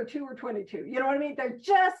matter whether they're 2 or 22. You know what I mean? They're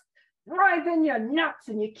just driving you nuts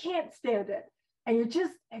and you can't stand it. And you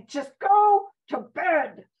just go to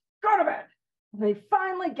bed. And they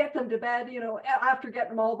finally get them to bed, after getting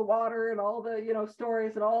them all the water and all the,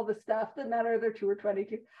 stories and all the stuff. Doesn't matter if they're 2 or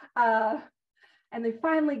 22. And they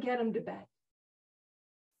finally get them to bed.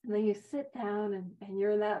 And then you sit down and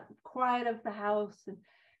you're in that quiet of the house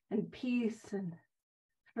and peace. And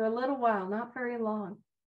for a little while, not very long,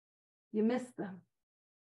 you miss them.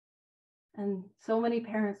 And so many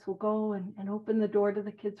parents will go and open the door to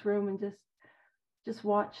the kids' room and just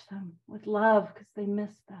watch them with love because they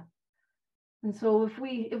miss them. And so if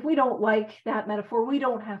we don't like that metaphor, we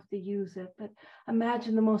don't have to use it. But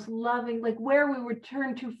imagine the most loving, like where we would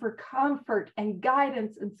turn to for comfort and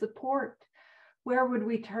guidance and support. Where would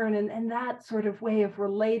we turn? And that sort of way of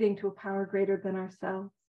relating to a power greater than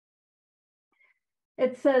ourselves.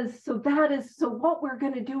 It says, so what we're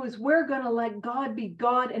going to do is we're going to let God be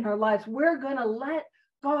God in our lives. We're going to let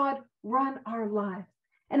God run our lives.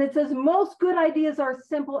 And it says most good ideas are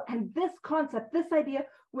simple. And this concept, this idea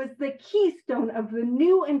was the keystone of the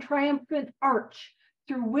new and triumphant arch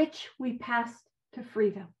through which we passed to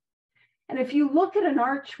freedom. And if you look at an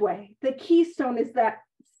archway, the keystone is that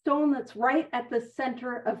stone that's right at the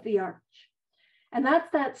center of the arch. And that's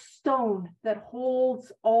that stone that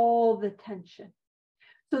holds all the tension.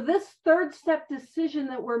 So this third step decision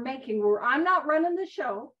that we're making, where I'm not running the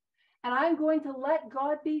show and I'm going to let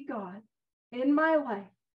God be God in my life,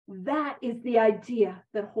 that is the idea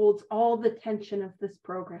that holds all the tension of this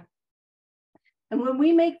program. And when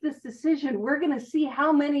we make this decision, we're going to see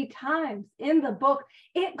how many times in the book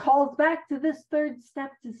it calls back to this third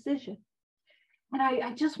step decision. And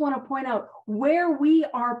I just want to point out where we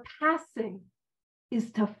are passing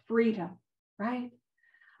is to freedom, right?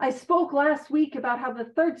 I spoke last week about how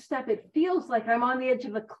the third step, it feels like I'm on the edge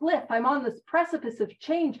of a cliff. I'm on this precipice of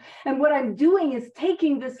change. And what I'm doing is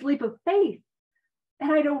taking this leap of faith.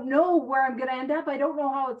 And I don't know where I'm going to end up. I don't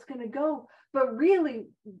know how it's going to go. But really,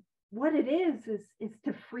 what it is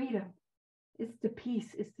to freedom, is to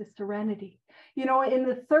peace, is to serenity. You know, in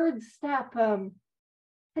the third step,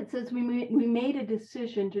 it says we made a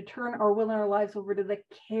decision to turn our will and our lives over to the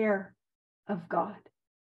care of God,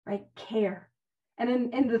 right? Care.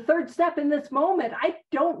 And in the third step in this moment, I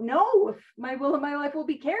don't know if my will and my life will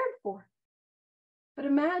be cared for. But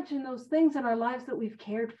imagine those things in our lives that we've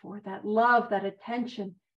cared for, that love, that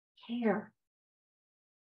attention, care.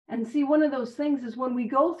 And see, one of those things is when we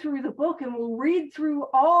go through the book and we'll read through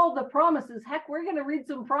all the promises. Heck, we're going to read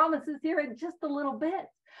some promises here in just a little bit.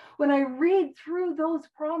 When I read through those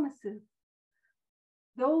promises,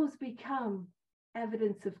 those become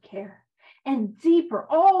evidence of care. And deeper,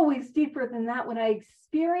 always deeper than that, when I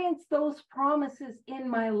experience those promises in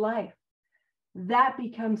my life, that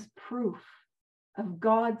becomes proof of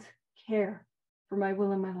God's care for my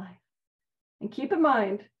will and my life. And keep in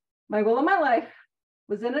mind, my will and my life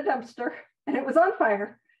was in a dumpster, and it was on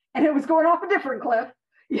fire, and it was going off a different cliff.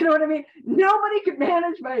 You know what I mean? Nobody could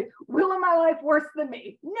manage my will and my life worse than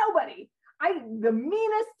me. Nobody. The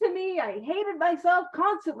meanest to me. I hated myself,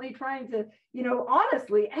 constantly trying to,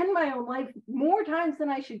 honestly end my own life more times than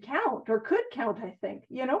I should count or could count, I think,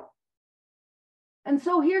 And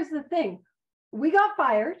so here's the thing. We got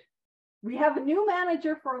fired. We have a new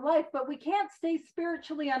manager for life, but we can't stay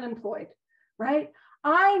spiritually unemployed, right?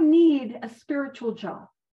 I need a spiritual job.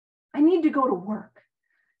 I need to go to work.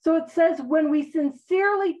 So it says, when we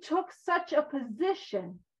sincerely took such a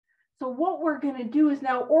position, so what we're going to do is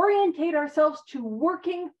now orientate ourselves to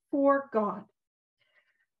working for God.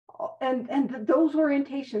 And those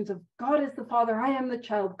orientations of God is the Father, I am the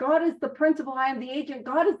child. God is the principal, I am the agent.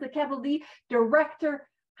 God is the capital D director,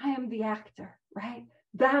 I am the actor, right?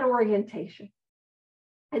 That orientation.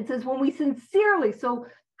 It says when we sincerely, so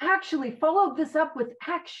actually follow this up with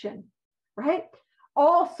action, right?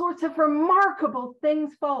 All sorts of remarkable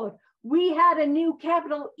things followed. We had a new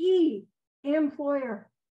capital E employer.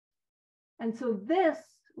 And so this,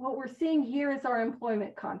 what we're seeing here is our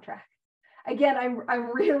employment contract. Again,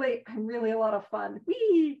 I'm really a lot of fun.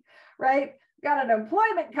 Whee, right? Got an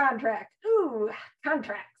employment contract. Ooh,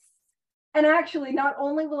 contracts. And actually, not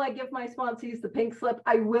only will I give my sponsees the pink slip,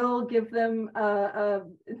 I will give them the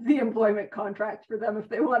employment contract for them if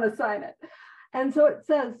they want to sign it. And so it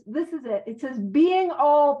says, this is it. It says, being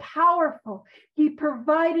all powerful, he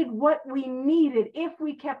provided what we needed if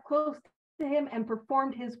we kept close to him and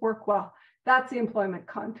performed his work well. That's the employment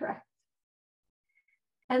contract.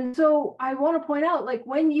 And so I want to point out, like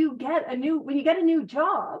when you get a new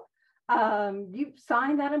job, you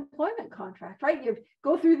sign that employment contract, right? You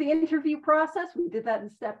go through the interview process. We did that in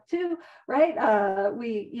step 2, right?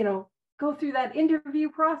 We go through that interview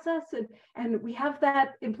process and we have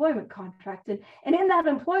that employment contract. And in that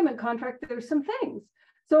employment contract, there's some things.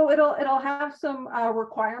 So it'll have some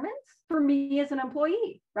requirements for me as an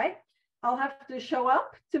employee, right? I'll have to show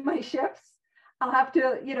up to my shifts. I'll have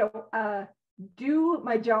to, do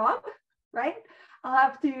my job, right? I'll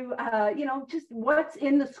have to, just what's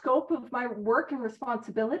in the scope of my work and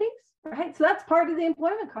responsibilities, right? So that's part of the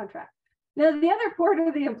employment contract. Now, the other part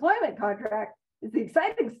of the employment contract is the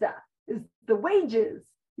exciting stuff, is the wages,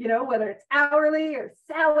 whether it's hourly or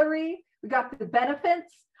salary. We got the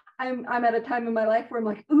benefits. I'm at a time in my life where I'm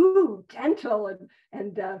like, ooh, dental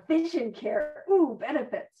and vision care, ooh,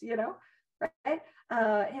 benefits, right?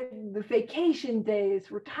 The vacation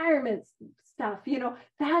days, retirement stuff,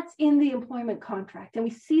 that's in the employment contract. And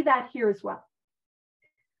we see that here as well.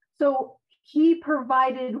 So he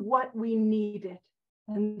provided what we needed.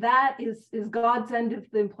 And that is God's end of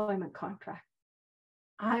the employment contract.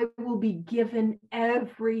 I will be given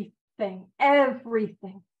everything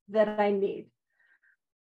that I need.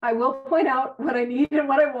 I will point out what I need and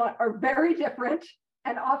what I want are very different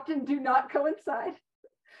and often do not coincide.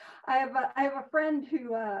 I have a friend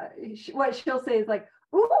who, what she'll say is like,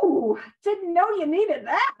 ooh, didn't know you needed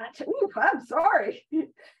that. Ooh, I'm sorry.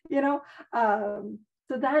 So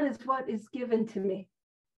that is what is given to me.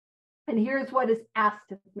 And here's what is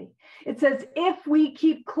asked of me. It says, if we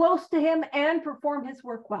keep close to him and perform his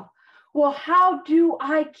work well. Well, how do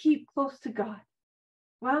I keep close to God?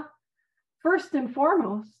 Well, first and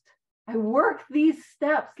foremost, I work these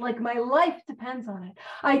steps like my life depends on it.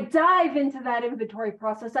 I dive into that inventory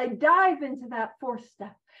process. I dive into that fourth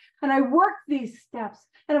step. And I work these steps.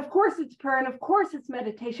 And of course it's prayer. And of course it's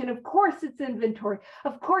meditation. Of course it's inventory.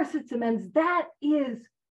 Of course it's amends. That is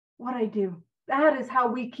what I do. That is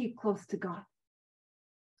how we keep close to God.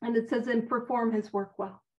 And it says, and perform his work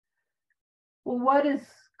well. Well, what is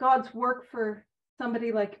God's work for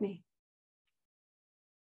somebody like me?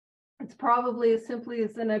 It's probably as simply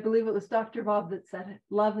as, and I believe it was Dr. Bob that said it,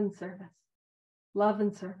 love and service. Love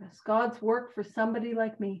and service. God's work for somebody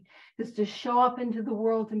like me is to show up into the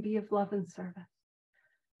world and be of love and service.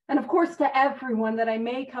 And of course, to everyone that I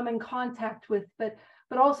may come in contact with, but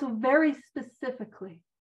also very specifically,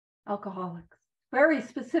 alcoholics. Very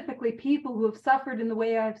specifically, people who have suffered in the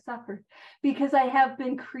way I've suffered, because I have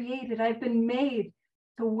been created, I've been made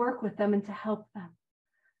to work with them and to help them.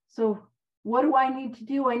 So what do I need to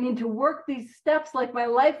do? I need to work these steps like my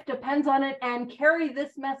life depends on it and carry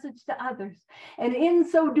this message to others. And in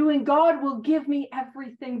so doing, God will give me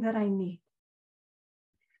everything that I need.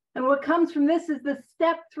 And what comes from this is the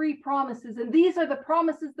step 3 promises. And these are the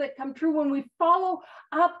promises that come true when we follow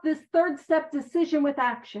up this third step decision with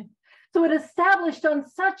action. So it established on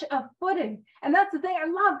such a footing. And that's the thing I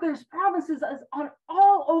love. There's promises on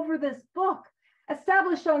all over this book,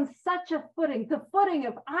 established on such a footing, the footing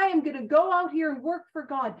of I am going to go out here and work for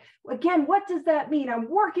God. Again, what does that mean? I'm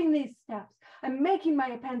working these steps. I'm making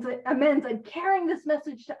my amends. I'm carrying this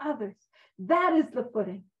message to others. That is the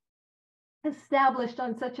footing. Established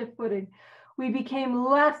on such a footing, we became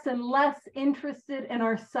less and less interested in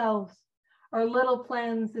ourselves, our little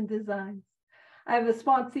plans and designs. I have a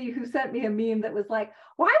sponsee who sent me a meme that was like,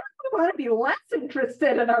 why would we want to be less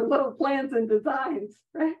interested in our little plans and designs,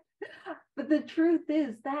 right? But the truth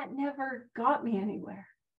is that never got me anywhere.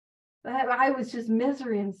 I was just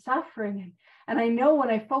misery and suffering. And I know when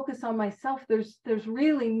I focus on myself, there's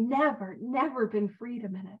really never been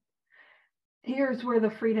freedom in it. Here's where the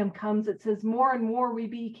freedom comes. It says more and more we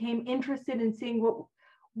became interested in seeing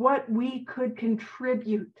what we could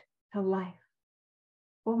contribute to life,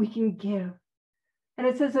 what we can give. And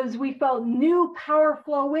it says, as we felt new power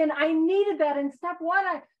flow in, I needed that. In step 1,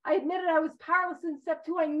 I admitted I was powerless. In step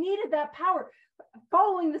 2, I needed that power.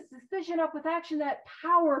 Following this decision up with action, that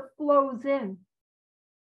power flows in.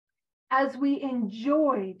 As we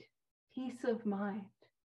enjoyed peace of mind,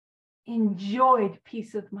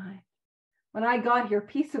 When I got here,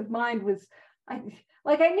 peace of mind was, I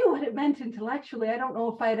knew what it meant intellectually. I don't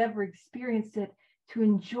know if I'd ever experienced it, to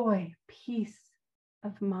enjoy peace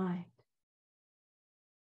of mind.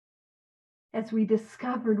 As we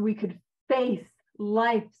discovered we could face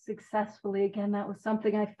life successfully again, that was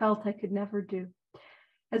something I felt I could never do.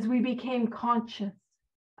 As we became conscious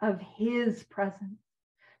of his presence,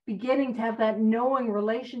 beginning to have that knowing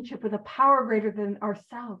relationship with a power greater than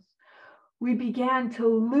ourselves, we began to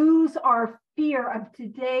lose our fear of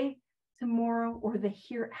today, tomorrow, or the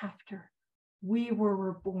hereafter. We were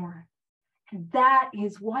reborn. And that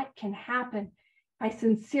is what can happen. I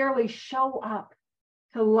sincerely show up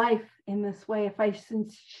to life in this way, if I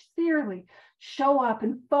sincerely show up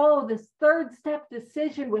and follow this third step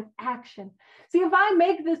decision with action. See, if I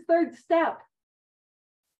make this third step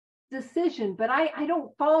decision, but I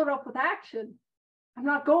don't follow it up with action, I'm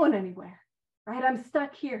not going anywhere, right? I'm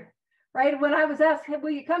stuck here, right? When I was asked,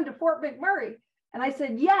 will you come to Fort McMurray? And I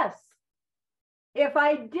said, yes. If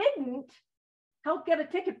I didn't help get a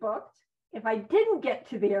ticket booked, if I didn't get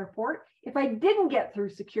to the airport, if I didn't get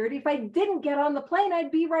through security, if I didn't get on the plane,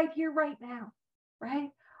 I'd be right here, right now, right?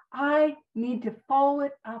 I need to follow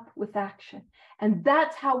it up with action. And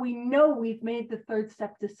that's how we know we've made the third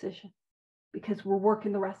step decision, because we're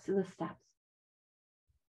working the rest of the steps.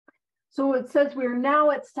 So it says we're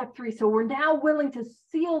now at step 3. So we're now willing to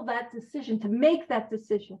seal that decision, to make that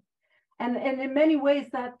decision. And in many ways,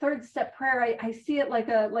 that third step prayer, I see it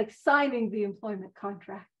like signing the employment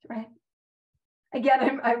contract, right?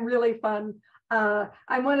 Again, I'm really fun.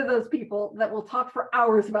 I'm one of those people that will talk for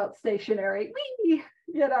hours about stationery.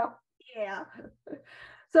 Yeah.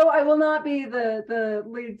 So I will not be the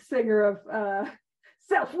lead singer of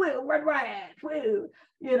self-will, run riot, woo,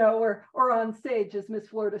 or on stage as Miss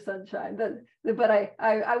Florida Sunshine. But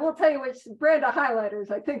I will tell you which brand of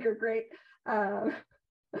highlighters I think are great.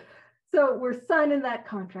 So we're signing that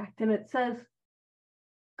contract, and it says,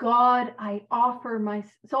 God, I offer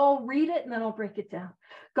so I'll read it and then I'll break it down.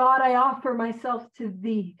 God, I offer myself to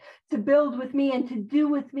thee, to build with me and to do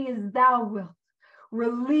with me as thou wilt.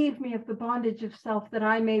 Relieve me of the bondage of self, that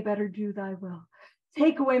I may better do thy will.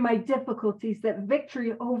 Take away my difficulties, that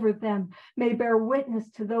victory over them may bear witness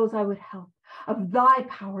to those I would help, of thy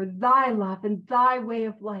power, thy love, and thy way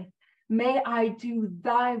of life, May I do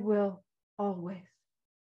thy will always.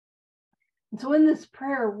 And so in this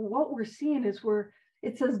prayer, what we're seeing is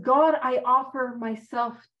it says, God, I offer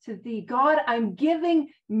myself to thee. God, I'm giving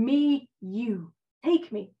me you.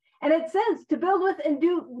 Take me. And it says to build with and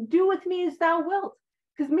do with me as thou wilt.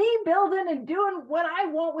 Because me building and doing what I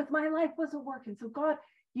want with my life wasn't working. So God,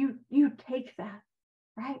 you take that,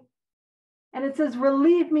 right? And it says,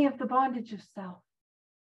 relieve me of the bondage of self,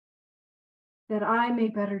 that I may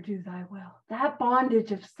better do thy will. That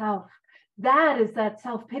bondage of self, that is that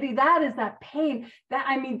self-pity, that is that pain,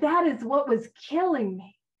 that is what was killing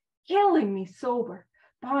me sober,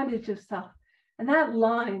 bondage of self. And that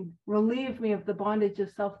line, relieve me of the bondage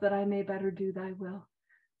of self, that I may better do thy will.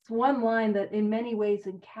 It's one line that in many ways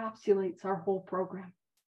encapsulates our whole program.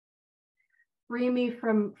 Free me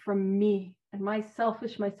from me and my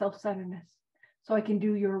self-centeredness, so I can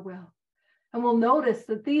do your will. And we'll notice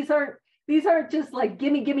that these aren't just like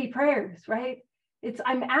gimme prayers, right?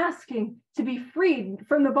 I'm asking to be freed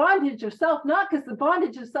from the bondage of self, not because the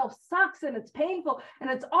bondage of self sucks and it's painful and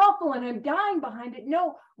it's awful and I'm dying behind it.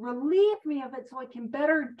 No, relieve me of it so I can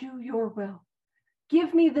better do your will.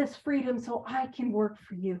 Give me this freedom so I can work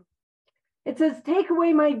for you. It says, take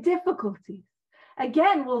away my difficulties.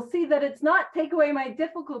 Again, we'll see that it's not take away my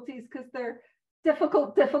difficulties because they're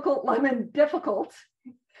difficult, lemon, difficult,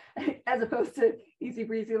 as opposed to easy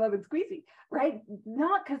breezy, lemon squeezy, right?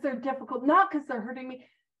 Not because they're difficult, not because they're hurting me.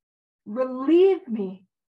 Relieve me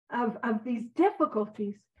of these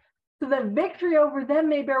difficulties so that victory over them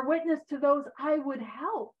may bear witness to those I would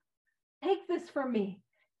help. Take this from me.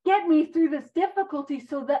 Get me through this difficulty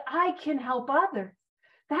so that I can help others.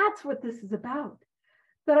 That's what this is about.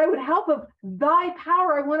 That I would help of thy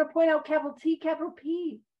power. I want to point out capital T, capital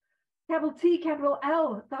P, capital T, capital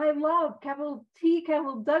L, thy love, capital T,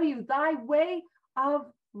 capital W, thy way of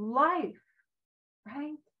life,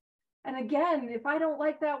 right? And again, if I don't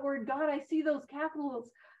like that word God, I see those capitals.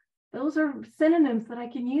 Those are synonyms that I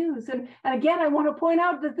can use. And again, I want to point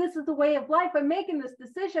out that this is the way of life. I'm making this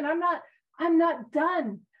decision. I'm not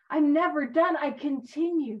done. I'm never done. I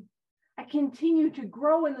continue to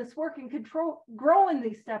grow in this work and grow in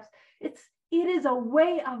these steps. It is a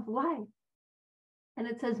way of life. And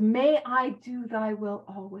it says, may I do thy will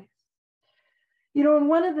always. You know, and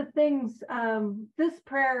one of the things, this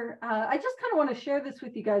prayer, I just kind of want to share this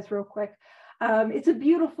with you guys real quick. It's a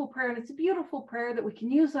beautiful prayer, and it's a beautiful prayer that we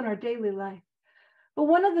can use in our daily life. But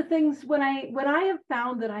one of the things when I have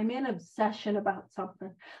found that I'm in obsession about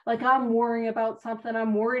something, like I'm worrying about something,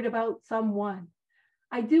 I'm worried about someone,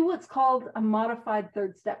 I do what's called a modified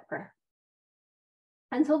third step prayer.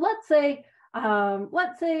 And so let's say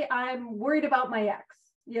I'm worried about my ex,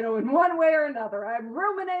 you know, in one way or another, I'm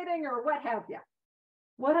ruminating or what have you.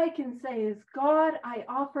 What I can say is, God, I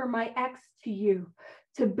offer my ex to you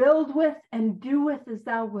to build with and do with as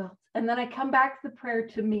thou wilt. And then I come back to the prayer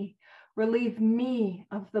to me. Relieve me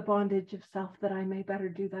of the bondage of self that I may better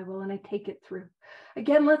do thy will. And I take it through.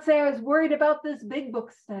 Again, let's say I was worried about this big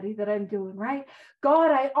book study that I'm doing, right?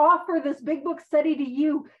 God, I offer this big book study to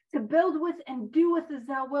you to build with and do with as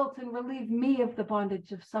thou wilt, and relieve me of the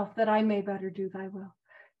bondage of self that I may better do thy will.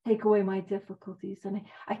 Take away my difficulties. And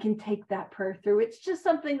I can take that prayer through. It's just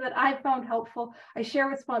something that I found helpful. I share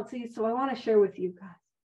with sponsees, so I want to share with you guys.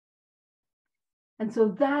 And so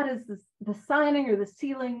that is the signing or the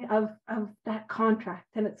sealing of that contract.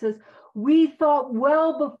 And it says, we thought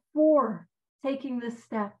well before taking this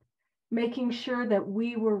step, making sure that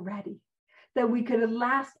we were ready, that we could at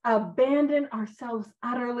last abandon ourselves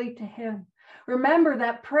utterly to him. Remember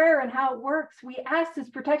that prayer and how it works. We ask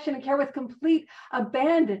his protection and care with complete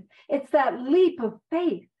abandon. It's that leap of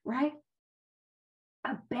faith, right?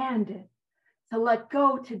 Abandon. To let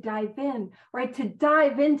go, to dive in, right? To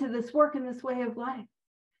dive into this work and this way of life.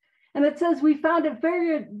 And it says, we found it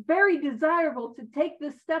very, very desirable to take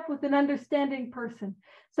this step with an understanding person,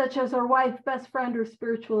 such as our wife, best friend, or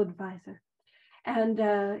spiritual advisor. And,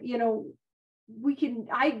 you know,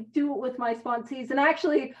 I do it with my sponsees. And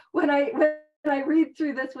actually, when I read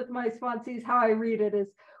through this with my sponsees, how I read it is,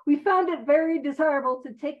 we found it very desirable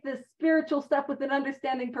to take this spiritual step with an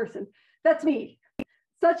understanding person. That's me.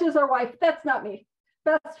 Such as our wife, that's not me.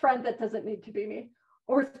 Best friend, that doesn't need to be me.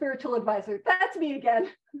 Or spiritual advisor, that's me again.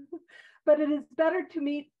 But it is better to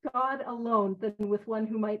meet God alone than with one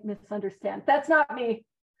who might misunderstand. That's not me.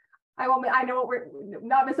 I know what we're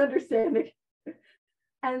not misunderstanding.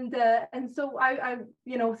 And so I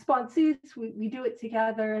you know, sponsees, we do it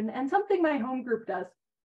together. And something my home group does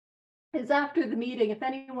is after the meeting, if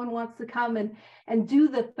anyone wants to come and do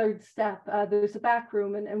the third step, there's a back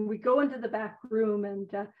room, and we go into the back room, and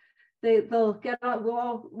they'll get on,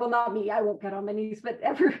 well, not me, I won't get on my knees, but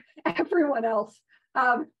everyone else.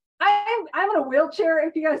 I'm in a wheelchair,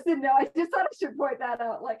 if you guys didn't know. I just thought I should point that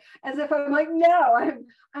out, like, as if I'm like, no,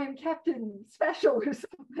 I'm Captain Special or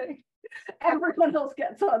something. Everyone else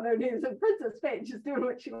gets on their knees and Princess Paige is doing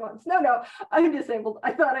what she wants. No, I'm disabled.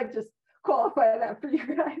 I thought I'd just qualify that for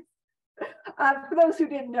you guys. For those who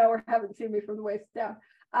didn't know or haven't seen me from the waist down.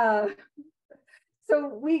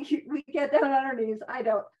 So we get down on our knees. I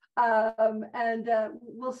don't. And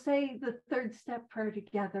we'll say the third step prayer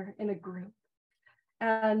together in a group.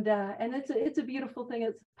 And it's a beautiful thing.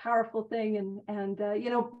 It's a powerful thing. And you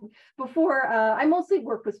know, before I mostly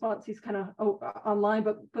work with sponsees kind of online,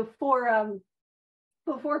 but before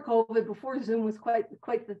COVID, before Zoom was quite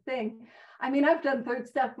the thing. I mean, I've done third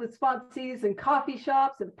step with sponsees in coffee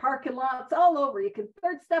shops and parking lots all over. You can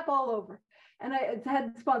third step all over. And I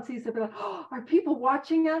had sponsees that were like, oh, are people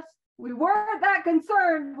watching us? We weren't that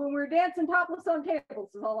concerned when we were dancing topless on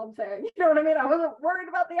tables, is all I'm saying. You know what I mean? I wasn't worried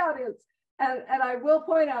about the audience. And I will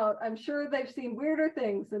point out, I'm sure they've seen weirder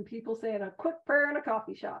things than people saying a quick prayer in a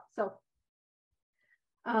coffee shop. So,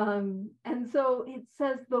 and so it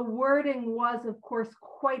says the wording was, of course,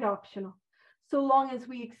 quite optional, so long as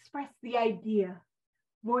we express the idea,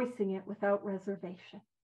 voicing it without reservation.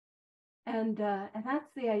 And that's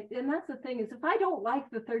the thing is, if I don't like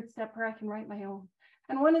the third step prayer, I can write my own.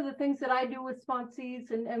 And one of the things that I do with sponsees,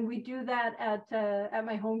 and we do that at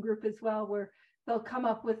my home group as well, where they'll come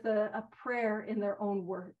up with a prayer in their own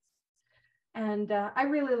words. And I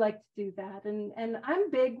really like to do that. And I'm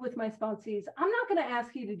big with my sponsees. I'm not going to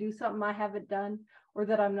ask you to do something I haven't done or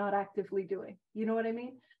that I'm not actively doing. You know what I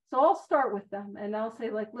mean? So I'll start with them and I'll say,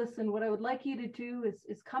 like, listen, what I would like you to do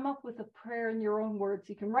is come up with a prayer in your own words.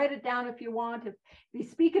 You can write it down if you want. If you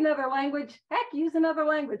speak another language, heck, use another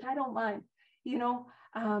language. I don't mind, you know,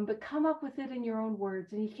 but come up with it in your own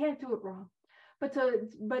words, and you can't do it wrong. But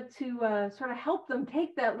to sort of help them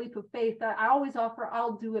take that leap of faith, I always offer,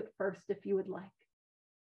 I'll do it first if you would like.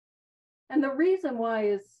 And the reason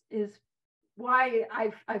why is why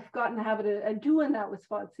I've gotten the habit of doing that with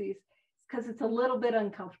sponsees, because it's a little bit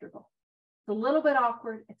uncomfortable. It's a little bit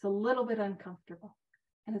awkward. It's a little bit uncomfortable.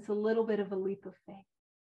 And it's a little bit of a leap of faith.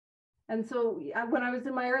 And so when I was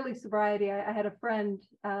in my early sobriety, I had a friend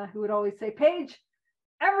who would always say, Paige,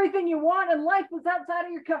 everything you want in life was outside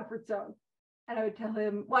of your comfort zone. And I would tell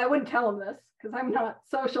him, well, I wouldn't tell him this because I'm not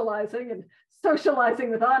socializing, and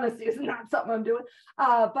socializing with honesty is not something I'm doing.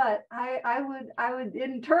 But I would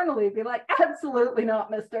internally be like, absolutely not,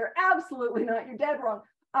 mister. Absolutely not. You're dead wrong.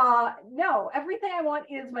 No, everything I want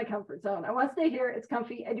is my comfort zone. I want to stay here. It's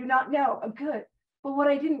comfy. I do not know. I'm good. But what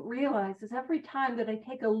I didn't realize is every time that I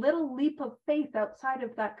take a little leap of faith outside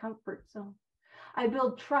of that comfort zone, I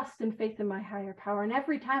build trust and faith in my higher power. And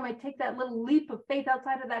every time I take that little leap of faith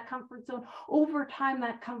outside of that comfort zone, over time,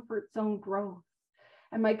 that comfort zone grows.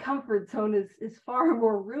 And my comfort zone is far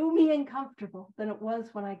more roomy and comfortable than it was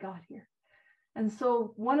when I got here. And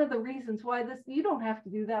so one of the reasons why you don't have to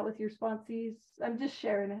do that with your sponsees. I'm just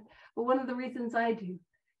sharing it. But one of the reasons I do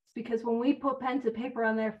is because when we put pen to paper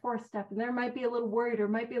on their fourth step, and they might be a little worried or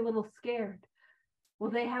might be a little scared, well,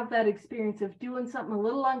 they have that experience of doing something a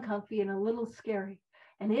little uncomfy and a little scary,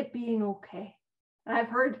 and it being okay. And I've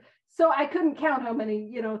heard, so I couldn't count how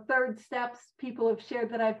many, third steps people have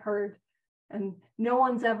shared that I've heard, and no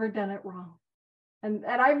one's ever done it wrong. And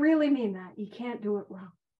I really mean that. You can't do it wrong.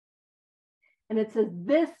 And it says,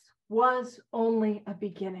 this was only a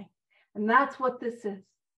beginning. And that's what this is,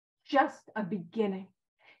 just a beginning.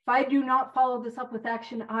 If I do not follow this up with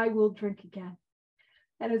action, I will drink again.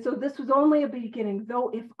 And so this was only a beginning, though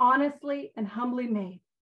if honestly and humbly made,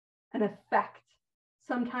 an effect,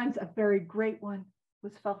 sometimes a very great one,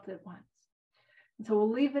 was felt at once. And so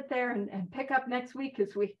we'll leave it there and pick up next week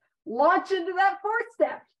as we launch into that fourth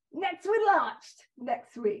step. We launched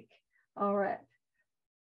next week. All right.